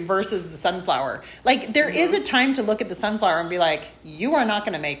fig tree versus the sunflower. Like, there is a time to look at the sunflower and be like, you are not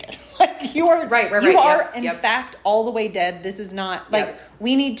going to make it. Like, you are, you are in fact all the way dead. This is not, like,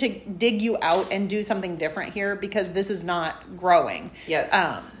 we need to dig you out and do something different here, because this is not growing.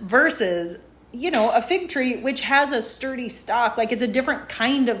 Versus, you know, a fig tree, which has a sturdy stalk, like it's a different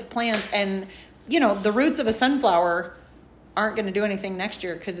kind of plant. And, you know, the roots of a sunflower aren't going to do anything next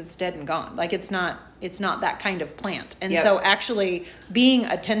year because it's dead and gone. Like it's not that kind of plant. And so actually being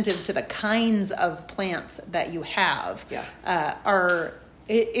attentive to the kinds of plants that you have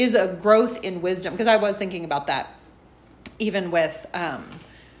is a growth in wisdom. Because I was thinking about that even with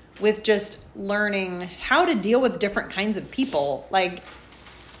just learning how to deal with different kinds of people. Like,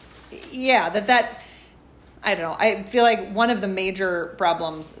 that I don't know. I feel like one of the major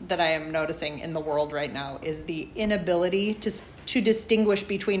problems that I am noticing in the world right now is the inability to distinguish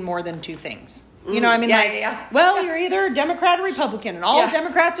between more than two things. You know, I mean, you're either Democrat or Republican, and all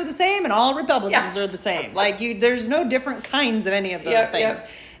Democrats are the same, and all Republicans are the same. Like, there's no different kinds of any of those things.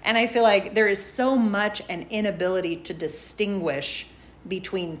 And I feel like there is so much an inability to distinguish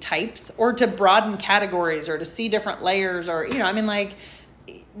between types, or to broaden categories, or to see different layers, or, you know, I mean, like,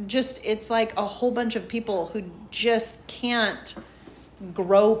 it's like a whole bunch of people who just can't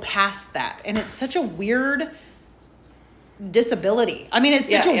grow past that. And it's such a weird disability. I mean, it's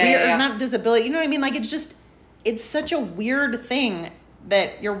such a weird, not disability, you know what I mean? Like, it's such a weird thing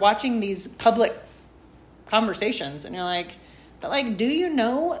that you're watching these public conversations and you're like, but like, do you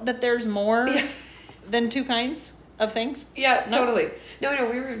know that there's more than two kinds of things? Yeah, no? Totally. No,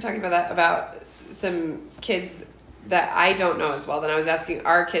 we were talking about that, about some kids that I don't know as well. Then I was asking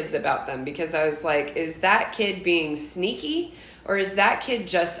our kids about them, because I was like, is that kid being sneaky, or is that kid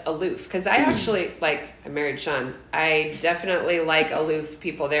just aloof? Because I actually, like, I married Sean. I definitely like aloof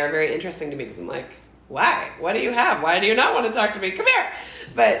people. They are very interesting to me, because I'm like, why? What do you have? Why do you not want to talk to me? Come here.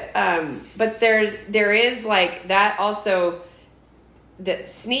 But there is like that also,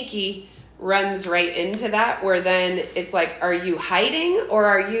 that sneaky runs right into that, where then it's like, are you hiding, or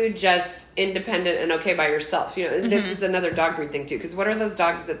are you just independent and okay by yourself? You know, this is another dog breed thing too, because what are those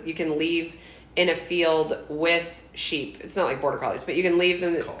dogs that you can leave in a field with sheep? It's not like border collies, but you can leave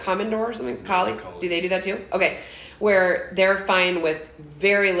them, Commodore or something. Collie? Do they do that too? Okay. Where they're fine with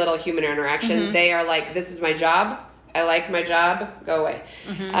very little human interaction. They are like, this is my job, I like my job, go away.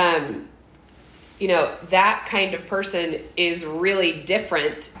 You know, that kind of person is really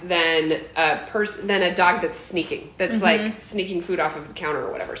different than a dog that's sneaking, that's like sneaking food off of the counter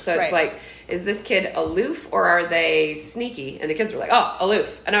or whatever. So it's like, is this kid aloof, or are they sneaky? And the kids were like, oh,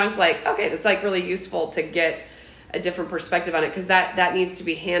 aloof. And I was like, okay, that's like really useful to get a different perspective on it, because that needs to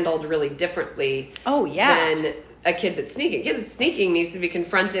be handled really differently than a kid that's sneaking. A kid that's sneaking needs to be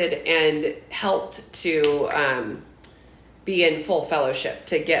confronted and helped to be in full fellowship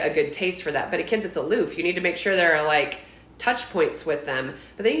to get a good taste for that. But a kid that's aloof, you need to make sure there are like touch points with them,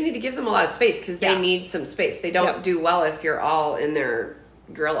 but then you need to give them a lot of space, because they need some space. They don't do well if you're all in their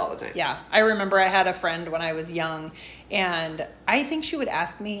grill all the time. Yeah. I remember I had a friend when I was young, and I think she would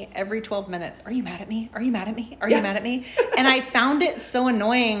ask me every 12 minutes, are you mad at me? Are you mad at me? Are you mad at me? And I found it so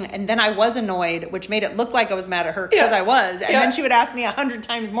annoying. And then I was annoyed, which made it look like I was mad at her because I was. And then she would ask me 100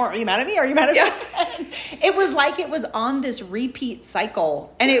 times more, are you mad at me? Are you mad at me? And it was like it was on this repeat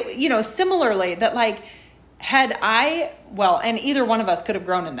cycle. And it, you know, similarly that like, had I, well, and either one of us could have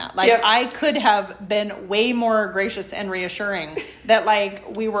grown in that. Like, I could have been way more gracious and reassuring that,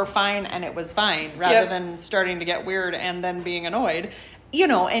 like, we were fine and it was fine, rather than starting to get weird and then being annoyed. You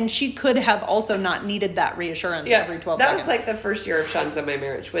know, and she could have also not needed that reassurance every 12 seconds. That was like the first year of Sean's and my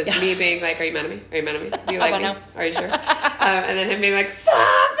marriage, was me being like, are you mad at me? Are you mad at me? Do you like me? Now? Are you sure? And then him being like,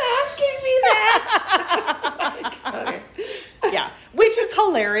 stop asking me that. It's like, okay. Yeah, which is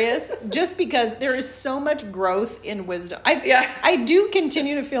hilarious just because there is so much growth in wisdom. I do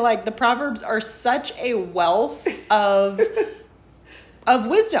continue to feel like the Proverbs are such a wealth of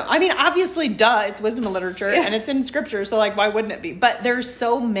wisdom. I mean, obviously, it's wisdom of literature and it's in scripture. So like, why wouldn't it be? But there's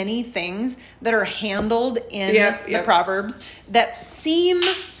so many things that are handled in the Proverbs that seem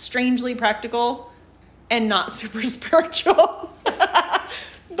strangely practical and not super spiritual.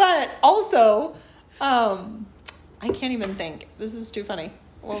 But also, I can't even think. This is too funny.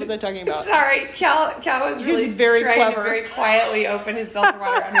 What was I talking about? Sorry, Cal was really very trying clever. to very quietly open his seltzer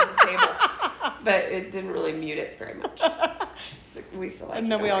water under the table, but it didn't really mute it very much. We still like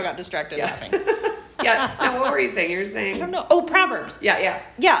and then we all got distracted laughing. Now what were you saying? You were saying, I don't know. Oh, Proverbs. Yeah.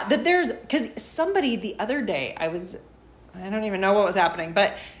 That there's, because somebody the other day, I don't even know what was happening,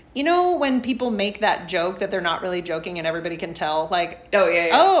 but you know when people make that joke that they're not really joking and everybody can tell, like,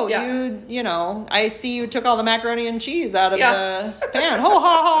 you know, I see you took all the macaroni and cheese out of the pan. Ho,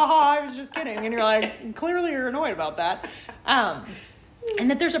 ha, ha, ha, I was just kidding. And you're like, clearly you're annoyed about that. And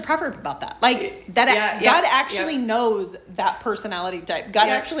that there's a proverb about that. Like, that God actually knows that personality type. God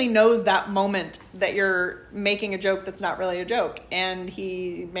actually knows that moment that you're making a joke that's not really a joke. And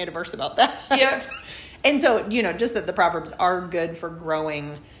he made a verse about that. Yeah. And so, you know, just that the Proverbs are good for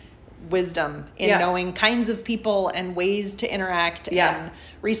growing wisdom in knowing kinds of people and ways to interact and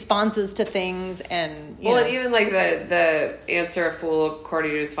responses to things. And, you know. And even like the answer a fool according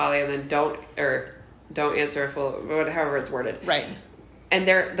to his folly, and then don't answer a fool, however it's worded. Right. And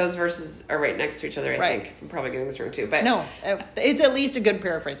those verses are right next to each other, I think. I'm probably getting this wrong too. But no, it's at least a good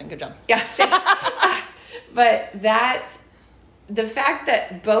paraphrasing. Good job. Yeah. But the fact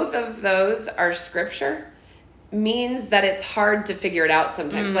that both of those are scripture means that it's hard to figure it out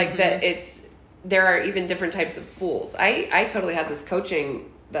sometimes. Mm-hmm. Like that there are even different types of fools. I totally had this coaching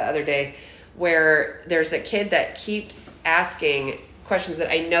the other day where there's a kid that keeps asking questions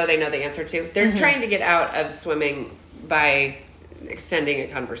that I know they know the answer to. They're trying to get out of swimming by extending a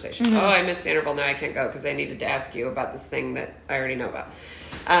conversation. Mm-hmm. Oh, I missed the interval. Now I can't go because I needed to ask you about this thing that I already know about.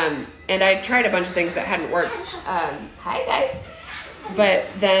 And I tried a bunch of things that hadn't worked. Hi, guys. But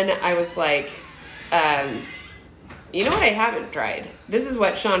then I was like, you know what I haven't tried? This is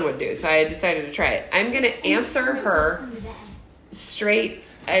what Sean would do. So I decided to try it. I'm going to answer her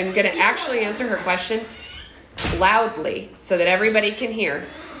straight. I'm going to actually answer her question loudly so that everybody can hear.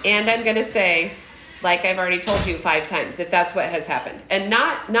 And I'm going to say, like I've already told you 5 times, if that's what has happened. And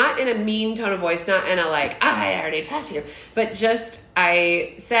not in a mean tone of voice, not in a like, I already talked to you. But just,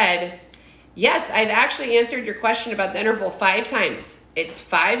 I said, yes, I've actually answered your question about the interval 5 times. It's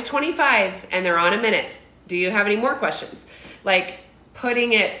 5 25s and they're on a minute. Do you have any more questions? Like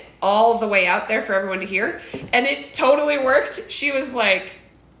putting it all the way out there for everyone to hear. And it totally worked. She was like,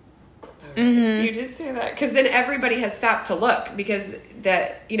 you did say that. Because then everybody has stopped to look because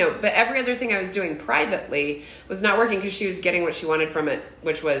that, you know, but every other thing I was doing privately was not working because she was getting what she wanted from it,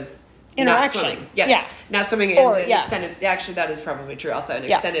 which was interaction. Not swimming. Yes. Yeah. Not swimming or, in extended. Actually, that is probably true also, an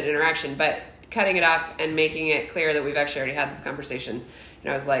extended interaction. But cutting it off and making it clear that we've actually already had this conversation.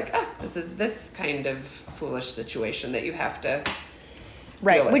 And I was like, this is this kind of foolish situation that you have to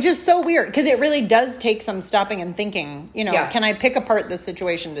deal with. Which is so weird because it really does take some stopping and thinking, you know, can I pick apart this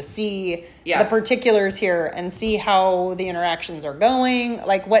situation to see the particulars here and see how the interactions are going?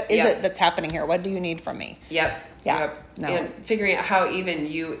 Like, what is it that's happening here? What do you need from me? No. And figuring out how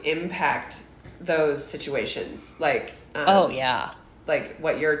even you impact those situations. Like, like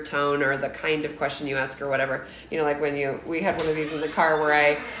what your tone or the kind of question you ask or whatever. You know, like when we had one of these in the car where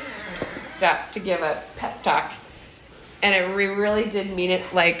I stopped to give a pep talk and we really did mean it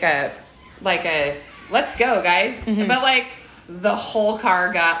like a let's go guys. But like the whole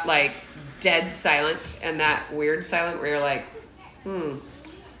car got like dead silent, and that weird silent where you're like,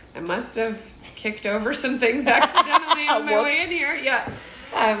 I must have kicked over some things accidentally on my way in here.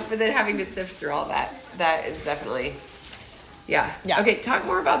 But then having to sift through all that is definitely Yeah. Yeah. Okay, talk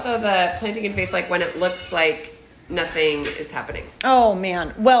more about the planting in faith, like when it looks like nothing is happening. Oh,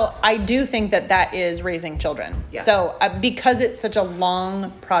 man. Well, I do think that is raising children. Yeah. So because it's such a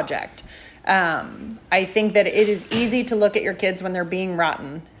long project, I think that it is easy to look at your kids when they're being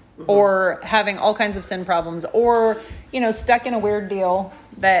rotten or having all kinds of sin problems or, stuck in a weird deal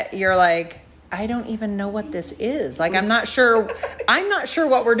that you're like, I don't even know what this is. Like, I'm not sure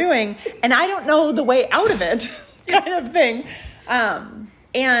what we're doing, and I don't know the way out of it kind of thing.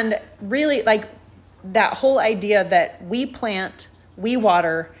 And really, like, that whole idea that we plant, we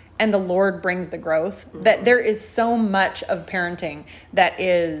water, and the Lord brings the growth, that there is so much of parenting that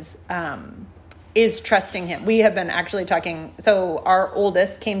is trusting him. We have been actually talking. So our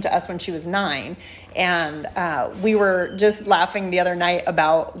oldest came to us when she was 9, and we were just laughing the other night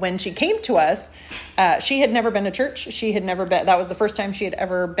about when she came to us. She had never been to church. That was the first time she had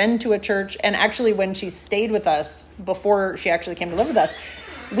ever been to a church. And actually, when she stayed with us before she actually came to live with us,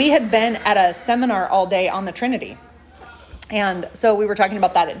 we had been at a seminar all day on the Trinity. And so we were talking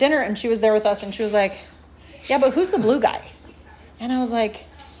about that at dinner, and she was there with us, and she was like, yeah, but who's the blue guy? And I was like,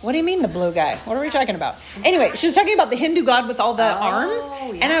 what do you mean the blue guy? What are we talking about? Anyway, she was talking about the Hindu god with all the arms.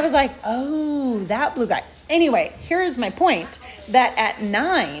 Yeah. And I was like, oh, that blue guy. Anyway, here's my point, that at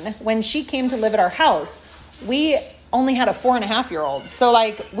 9, when she came to live at our house, we only had a 4.5-year-old. So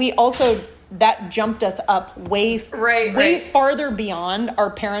like that jumped us up way farther beyond our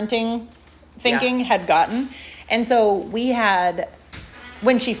parenting thinking had gotten. And so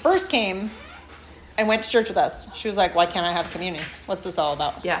when she first came and went to church with us, she was like, why can't I have communion? What's this all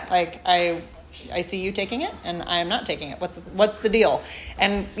about? Yeah. Like, I see you taking it and I am not taking it. What's the deal?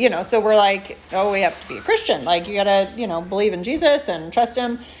 And, so we're like, oh, we have to be a Christian. Like, you gotta, believe in Jesus and trust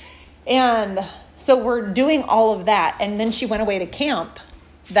him. And so we're doing all of that. And then she went away to camp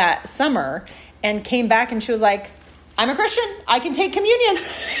that summer and came back and she was like, I'm a Christian. I can take communion.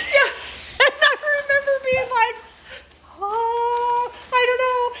 Yeah. And I remember being like, oh, I don't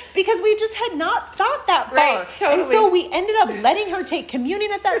know, because we just had not thought that far. Right, totally. And so we ended up letting her take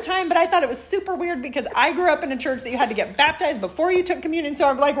communion at that time, but I thought it was super weird because I grew up in a church that you had to get baptized before you took communion. So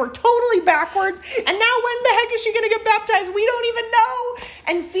I'm like, we're totally backwards. And now when the heck is she going to get baptized? We don't even know.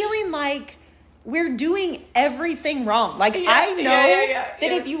 And feeling like we're doing everything wrong. Like, I know that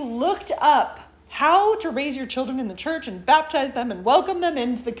if you looked up how to raise your children in the church and baptize them and welcome them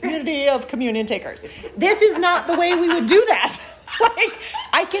into the community of communion takers, this is not the way we would do that. Like,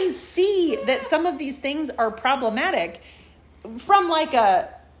 I can see that some of these things are problematic from like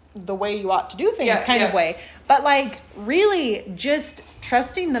the way you ought to do things kind of way. But like, really just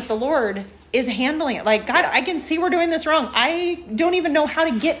trusting that the Lord is handling it. Like, God, I can see we're doing this wrong. I don't even know how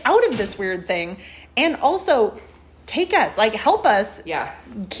to get out of this weird thing. And also take us, like, help us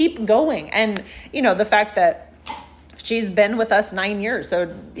keep going. And, the fact that she's been with us 9 years.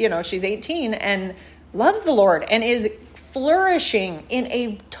 So, she's 18 and loves the Lord and is flourishing in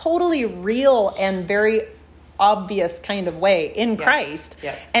a totally real and very obvious kind of way in Christ.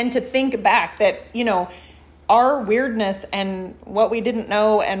 Yeah. And to think back that, our weirdness and what we didn't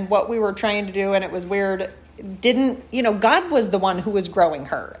know and what we were trying to do and it was weird God was the one who was growing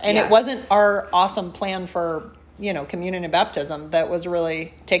her. And it wasn't our awesome plan for communion and baptism that was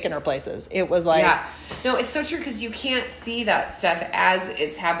really taking her places. It was like... Yeah. No, it's so true because you can't see that stuff as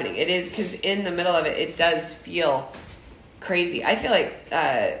it's happening. It is because in the middle of it, it does feel crazy. I feel like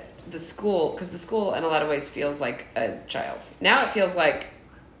the school in a lot of ways feels like a child. Now it feels like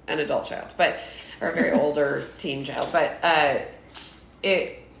an adult child, or a very older teen child. But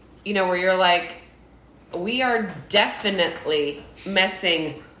it, where you're like, we are definitely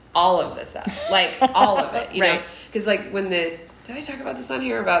messing all of this up, like all of it, you know, because like did I talk about this on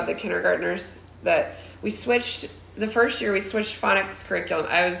here about the kindergartners that we switched the first year, we switched phonics curriculum.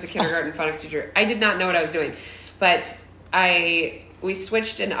 I was the kindergarten phonics teacher. I did not know what I was doing, but we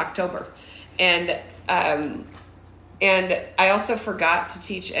switched in October and I also forgot to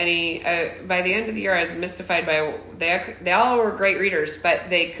teach any, by the end of the year, I was mystified by, they all were great readers, but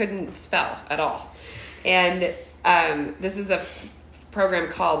they couldn't spell at all. And this is a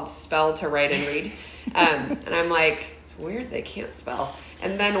program called Spell to Write and Read. And I'm like, it's weird they can't spell.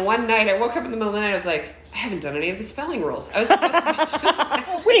 And then one night I woke up in the middle of the night, I was like, I haven't done any of the spelling rules. I was supposed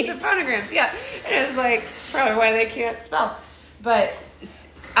to read the phonograms. Yeah. And it was like, it's probably why they can't spell. But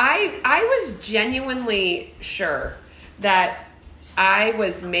I was genuinely sure that I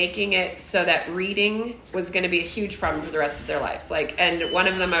was making it so that reading was going to be a huge problem for the rest of their lives. And one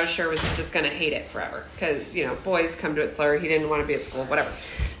of them I was sure was just going to hate it forever because, boys come to it slower. He didn't want to be at school, whatever.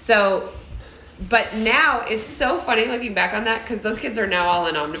 So But now it's so funny looking back on that because those kids are now all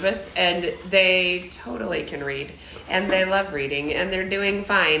in omnibus and they totally can read and they love reading and they're doing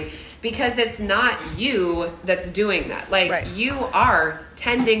fine because it's not you that's doing that. Like Right. you are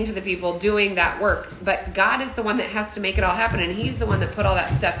tending to the people doing that work, but God is the one that has to make it all happen, and He's the one that put all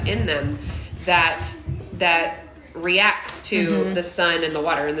that stuff in them that reacts to the sun and the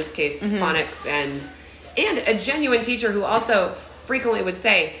water. In this case, phonics and a genuine teacher who also frequently would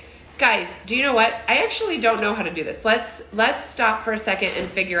say, guys, do you know what? I actually don't know how to do this. Let's stop for a second and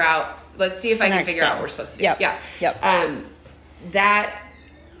figure out. Let's see if I can figure out what we're supposed to do. Yep. Yeah. Yep. That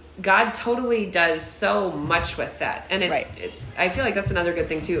God totally does so much with that, and I feel like that's another good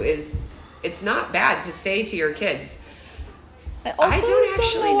thing too. Is it's not bad to say to your kids, I don't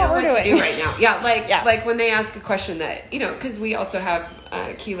actually know what to do right now. Yeah, like when they ask a question that because we also have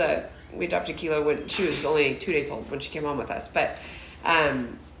Keela. We adopted Keela when she was only 2 days old when she came home with us, but.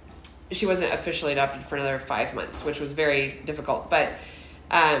 She wasn't officially adopted for another 5 months, which was very difficult. But,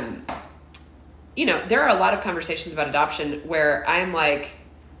 there are a lot of conversations about adoption where I'm like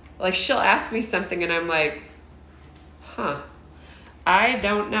she'll ask me something and I'm like, I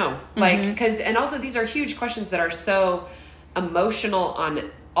don't know. And also these are huge questions that are so emotional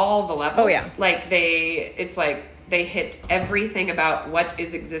on all the levels. Oh, yeah. It's like they hit everything about what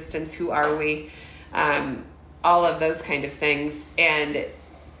is existence, who are we, all of those kind of things. And,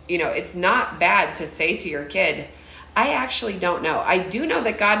 it's not bad to say to your kid, I actually don't know. I do know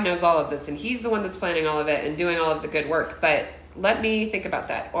that God knows all of this and He's the one that's planning all of it and doing all of the good work, but let me think about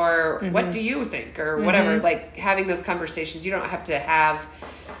that. Or what do you think? Or whatever. Like having those conversations, you don't have to have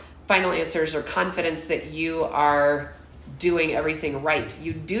final answers or confidence that you are doing everything right.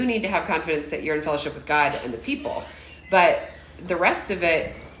 You do need to have confidence that you're in fellowship with God and the people, but the rest of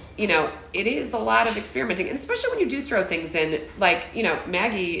it, it is a lot of experimenting, and especially when you do throw things in,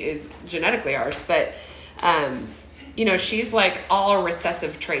 Maggie is genetically ours, but, she's like all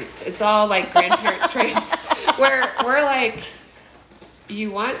recessive traits. It's all like grandparent traits where we're like, you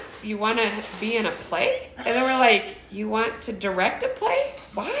want to be in a play? And then we're like, you want to direct a play?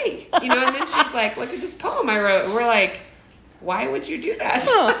 Why? And then she's like, look at this poem I wrote. And we're like, why would you do that?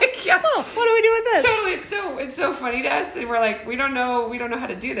 What do we do with this? Totally, it's so funny to us, and we're like, we don't know how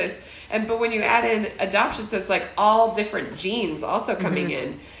to do this. But when you add in adoption, so it's like all different genes also coming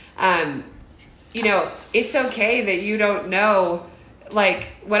in. It's okay that you don't know, like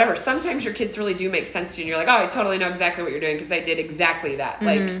whatever. Sometimes your kids really do make sense to you, and you're like, oh, I totally know exactly what you're doing because I did exactly that.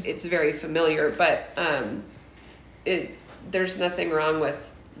 Like it's very familiar, but there's nothing wrong with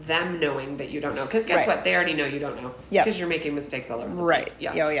them knowing that you don't know, because guess what, they already know you don't know, because you're making mistakes all over the place.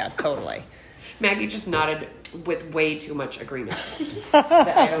 Yeah, totally. Maggie just nodded with way too much agreement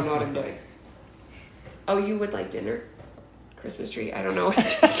that I don't know what I'm doing. Oh, you would like dinner? Christmas tree? I don't know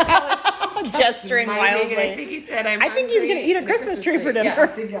what gesturing wildly. I think he said I think he's going to eat a Christmas tree for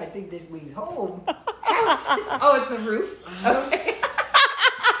dinner. Yeah, I think this means home. How is this? Oh, it's the roof? Okay.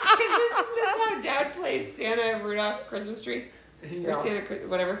 Because isn't this how Dad plays Santa Rudolph Christmas tree? Or Santa,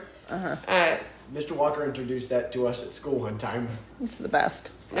 whatever. Mr. Walker introduced that to us at school one time. It's the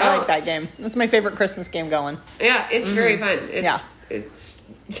best. I like that game. That's my favorite Christmas game going. Yeah, it's very fun. It's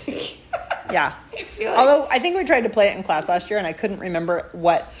yeah. I feel like... Although I think we tried to play it in class last year and I couldn't remember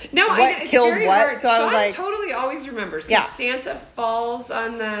what it's killed very what. Hard. So Sean I was like, totally always remembers. Yeah. Santa falls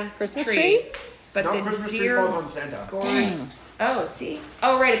on the Christmas tree? But no, the Christmas deer tree falls on Santa. Dang. Oh, see?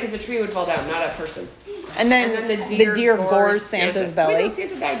 Oh, right, because the tree would fall down, not a person. And then the deer gores Santa's belly. Wait, no,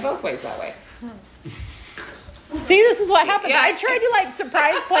 Santa died both ways that way. See, this is what happened. I tried to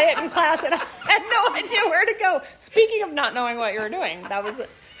surprise play it in class, and I had no idea where to go. Speaking of not knowing what you were doing, that was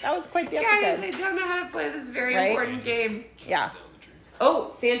quite the episode. Guys, I don't know how to play this very important game. Yeah.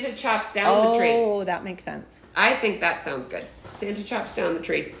 Oh, Santa chops down the tree. Oh, that makes sense. I think that sounds good. Santa chops down the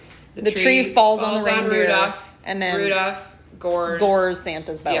tree. The tree falls on the reindeer, Rudolph, and then Rudolph gores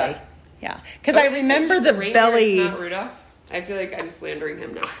Santa's belly. Yeah. Because I remember the belly. Not Rudolph. I feel like I'm slandering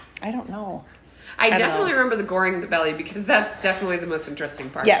him now. I don't know. I definitely remember the goring the belly because that's definitely the most interesting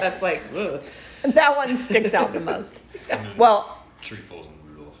part. Yes. That's like, ugh. That one sticks out the most. Well, tree falls on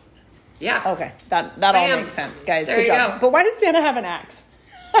Rudolph. Yeah. Okay. That all makes sense, guys. There Good you job. go. But why does Santa have an axe?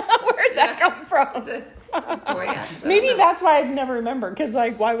 Where'd that come from? It's a toy axe. Maybe that's why I'd never remember. Because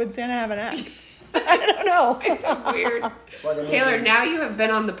why would Santa have an axe? I don't know. It's weird. Taylor, now you have been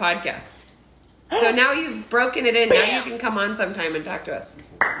on the podcast. So now you've broken it in. Now you can come on sometime and talk to us.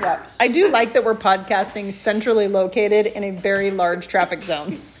 Yeah. I do like that we're podcasting centrally located in a very large traffic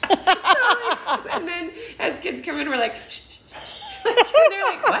zone. And then as kids come in, we're like, shh, shh, shh. And they're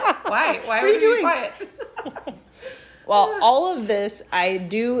like, what? Why? Why are you doing quiet? Well, all of this, I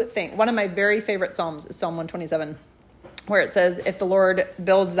do think, one of my very favorite Psalms is Psalm 127, where it says, if the Lord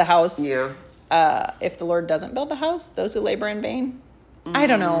builds the house, if the Lord doesn't build the house, those who labor in vain. I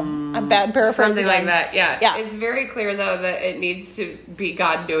don't know. A bad paraphrase. Something again. like that, yeah. It's very clear, though, that it needs to be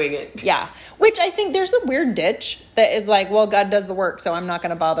God doing it. Yeah. Which I think there's a weird ditch that is like, well, God does the work, so I'm not going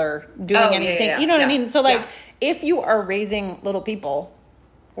to bother doing anything. Yeah. You know what I mean? So, like, if you are raising little people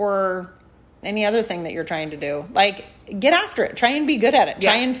or any other thing that you're trying to do, like, get after it. Try and be good at it.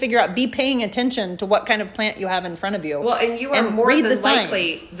 Try and figure out, be paying attention to what kind of plant you have in front of you. Well, and you are more than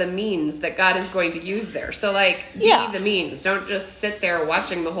likely the means that God is going to use there. So, like, be the means. Don't just sit there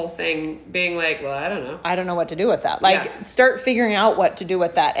watching the whole thing being like, well, I don't know. I don't know what to do with that. Like, start figuring out what to do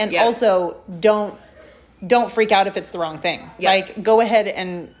with that. And also, don't freak out if it's the wrong thing. Like, go ahead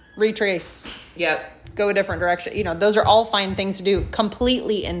and retrace. Go a different direction. You know, those are all fine things to do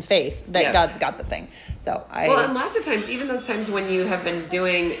completely in faith that God's got the thing. So and lots of times, even those times when you have been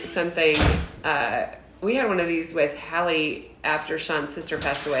doing something, we had one of these with Hallie after Sean's sister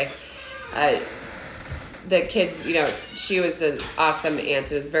passed away. The kids, you know, she was an awesome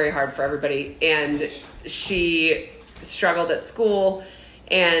aunt. It was very hard for everybody. And she struggled at school.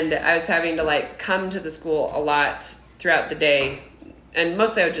 And I was having to, like, come to the school a lot throughout the day. And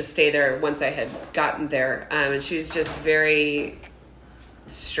mostly I would just stay there once I had gotten there. And she was just very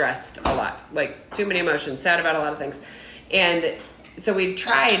stressed a lot. Like, too many emotions, sad about a lot of things. And so we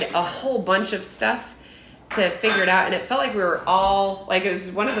tried a whole bunch of stuff to figure it out. And it felt like we were all, like, it was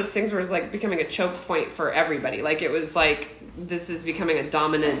one of those things where it was, like, becoming a choke point for everybody. Like, it was like, this is becoming a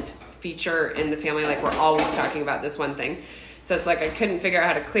dominant feature in the family. Like, we're always talking about this one thing. So it's like I couldn't figure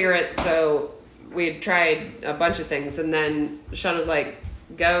out how to clear it. So we had tried a bunch of things, and then Sean was like,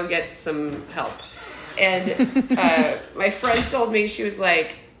 go get some help. And my friend told me, she was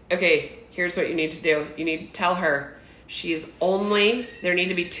like, okay, here's what you need to do. You need to tell her there need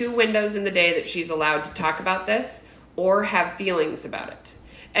to be 2 windows in the day that she's allowed to talk about this or have feelings about it.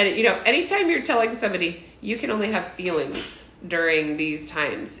 And, you know, anytime you're telling somebody you can only have feelings during these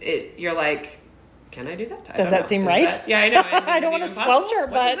times, you're like, can I do that? Does that seem right? I know. I don't want to squelch her,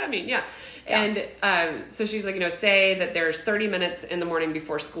 but... What does that mean? Yeah. And so she's like, you know, say that there's 30 minutes in the morning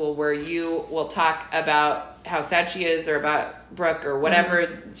before school where you will talk about how sad she is or about Brooke or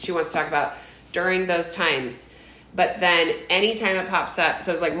whatever she wants to talk about during those times. But then anytime it pops up,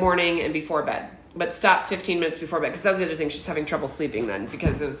 so it's like morning and before bed, but stop 15 minutes before bed. Because that was the other thing. She's having trouble sleeping then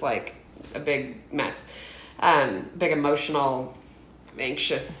because it was like a big mess, big emotional,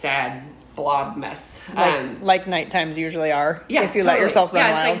 anxious, sad blob mess. Like night times usually are. Yeah, if you let yourself run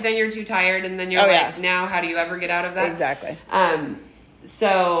wild. It's like then you're too tired and then you're now how do you ever get out of that? Exactly.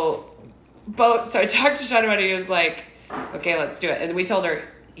 So I talked to Sean about it. He was like, okay, let's do it. And we told her,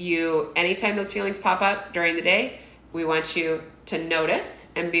 anytime those feelings pop up during the day, we want you to notice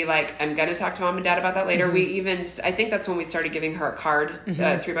and be like, I'm going to talk to mom and dad about that later. We even, I think that's when we started giving her a card,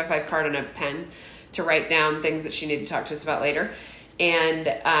 a 3x5 card and a pen to write down things that she needed to talk to us about later. And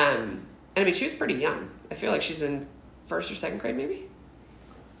I mean, she was pretty young. I feel like she's in 1st or 2nd grade, maybe.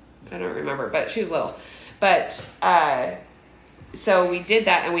 I don't remember, but she was little. But so we did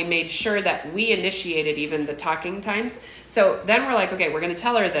that, and we made sure that we initiated even the talking times. So then we're like, okay, we're going to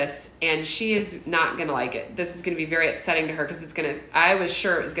tell her this, and she is not going to like it. This is going to be very upsetting to her because I was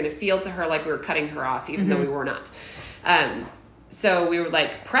sure it was going to feel to her like we were cutting her off, even though we were not. So we were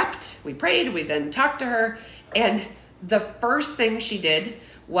like prepped. We prayed. We then talked to her, and the first thing she did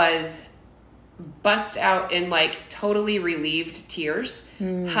was bust out in like totally relieved tears,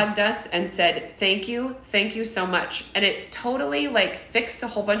 hugged us and said, thank you so much. And it totally like fixed a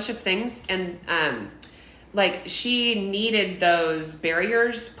whole bunch of things. And like she needed those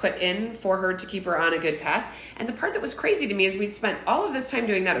barriers put in for her to keep her on a good path. And the part that was crazy to me is we'd spent all of this time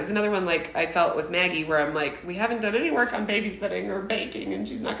doing that. It was another one like I felt with Maggie where I'm like, we haven't done any work on babysitting or baking and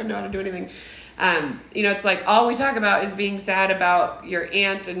she's not going to know how to do anything. You know, it's like all we talk about is being sad about your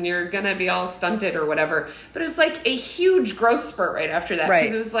aunt and you're going to be all stunted or whatever. But it was like a huge growth spurt right after that.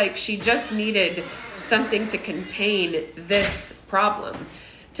 Because it was like she just needed something to contain this problem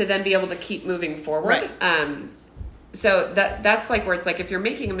to then be able to keep moving forward. So that's like where it's like if you're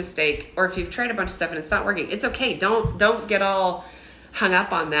making a mistake or if you've tried a bunch of stuff and it's not working, it's okay. Don't get all hung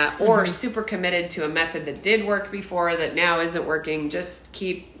up on that or super committed to a method that did work before that now isn't working. Just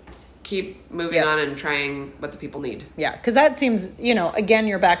keep moving on and trying what the people need. Yeah, because that seems, you know, again,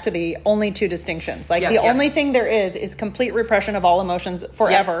 you're back to the only two distinctions. Like the only thing there is complete repression of all emotions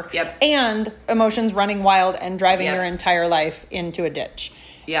forever and emotions running wild and driving your entire life into a ditch.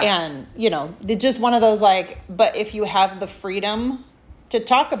 And, you know, just one of those like, but if you have the freedom to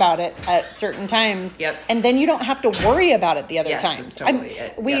talk about it at certain times. Yep. And then you don't have to worry about it the other Yes, times. that's totally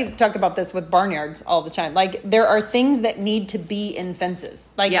it. We talk about this with barnyards all the time. Like, there are things that need to be in fences.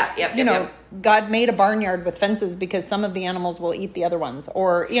 Like, God made a barnyard with fences because some of the animals will eat the other ones,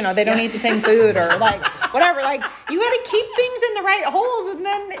 or, they don't eat the same food, or like whatever. Like, you got to keep things in the right holes, and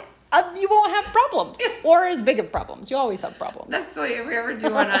then you won't have problems, or as big of problems. You always have problems. That's like, if we ever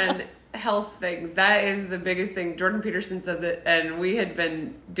do one on health things, that is the biggest thing. Jordan Peterson says it, and we had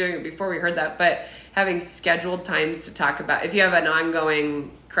been doing it before we heard that, but having scheduled times to talk about, if you have an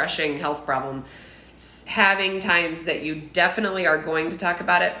ongoing crushing health problem, having times that you definitely are going to talk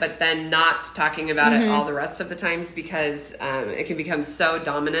about it, but then not talking about it all the rest of the times, because it can become so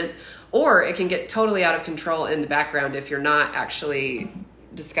dominant, or it can get totally out of control in the background if you're not actually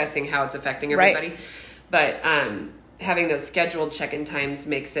discussing how it's affecting everybody. Right. But having those scheduled check-in times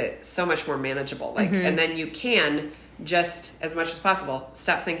makes it so much more manageable. Like, and then you can just, as much as possible,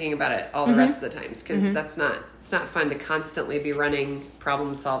 stop thinking about it all the rest of the times, because it's not fun to constantly be running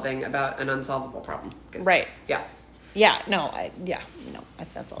problem solving about an unsolvable problem. Right. Yeah. Yeah.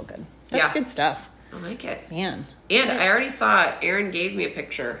 That's all good. That's good stuff. I like it. Man. And I already saw Aaron gave me a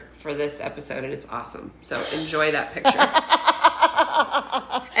picture for this episode, and it's awesome. So enjoy that picture.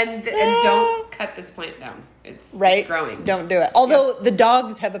 And don't cut this plant down. It's growing. Don't do it. Although the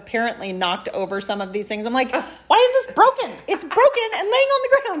dogs have apparently knocked over some of these things. I'm like, why is this broken? It's broken and laying on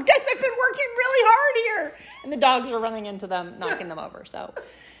the ground. Guys, I've been working really hard here. And the dogs are running into them, knocking them over. So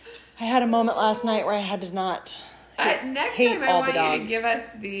I had a moment last night where I had to not next hate time I all want the dogs. you to give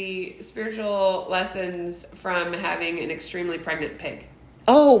us the spiritual lessons from having an extremely pregnant pig.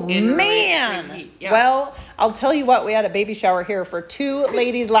 Oh, man. Yeah. Well, I'll tell you what, we had a baby shower here for 2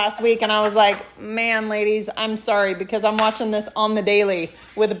 ladies last week, and I was like, man, ladies, I'm sorry, because I'm watching this on the daily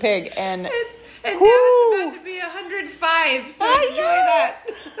with a pig, and now it's about to be 105, so enjoy that.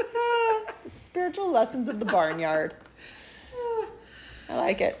 Spiritual lessons of the barnyard. I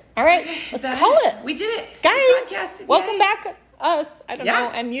like it. All right, let's call it. We did it. Guys, welcome back. Us, I don't know,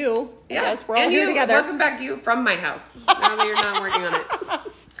 and you. Yes, we're all here together. Welcome back, you, from my house. Now that you're not working on it.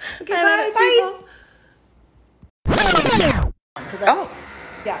 Okay, bye. Oh,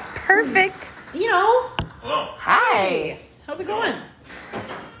 yeah, perfect. Hello. Hi. How's it going?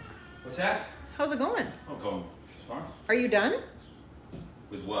 What's that? How's it going? I'm going just fine. Are you done?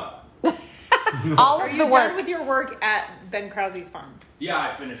 With what? All Are of you the done work with your work at Ben Krause's farm? Yeah,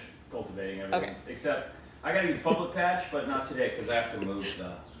 I finished cultivating everything. Okay. Except I got to use public patch, but not today because I have to move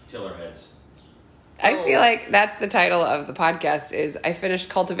the tiller heads. I feel like that's the title of the podcast is I finished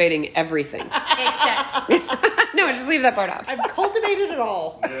cultivating everything. Except. No, just leave that part off. I've cultivated it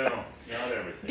all. No, not everything.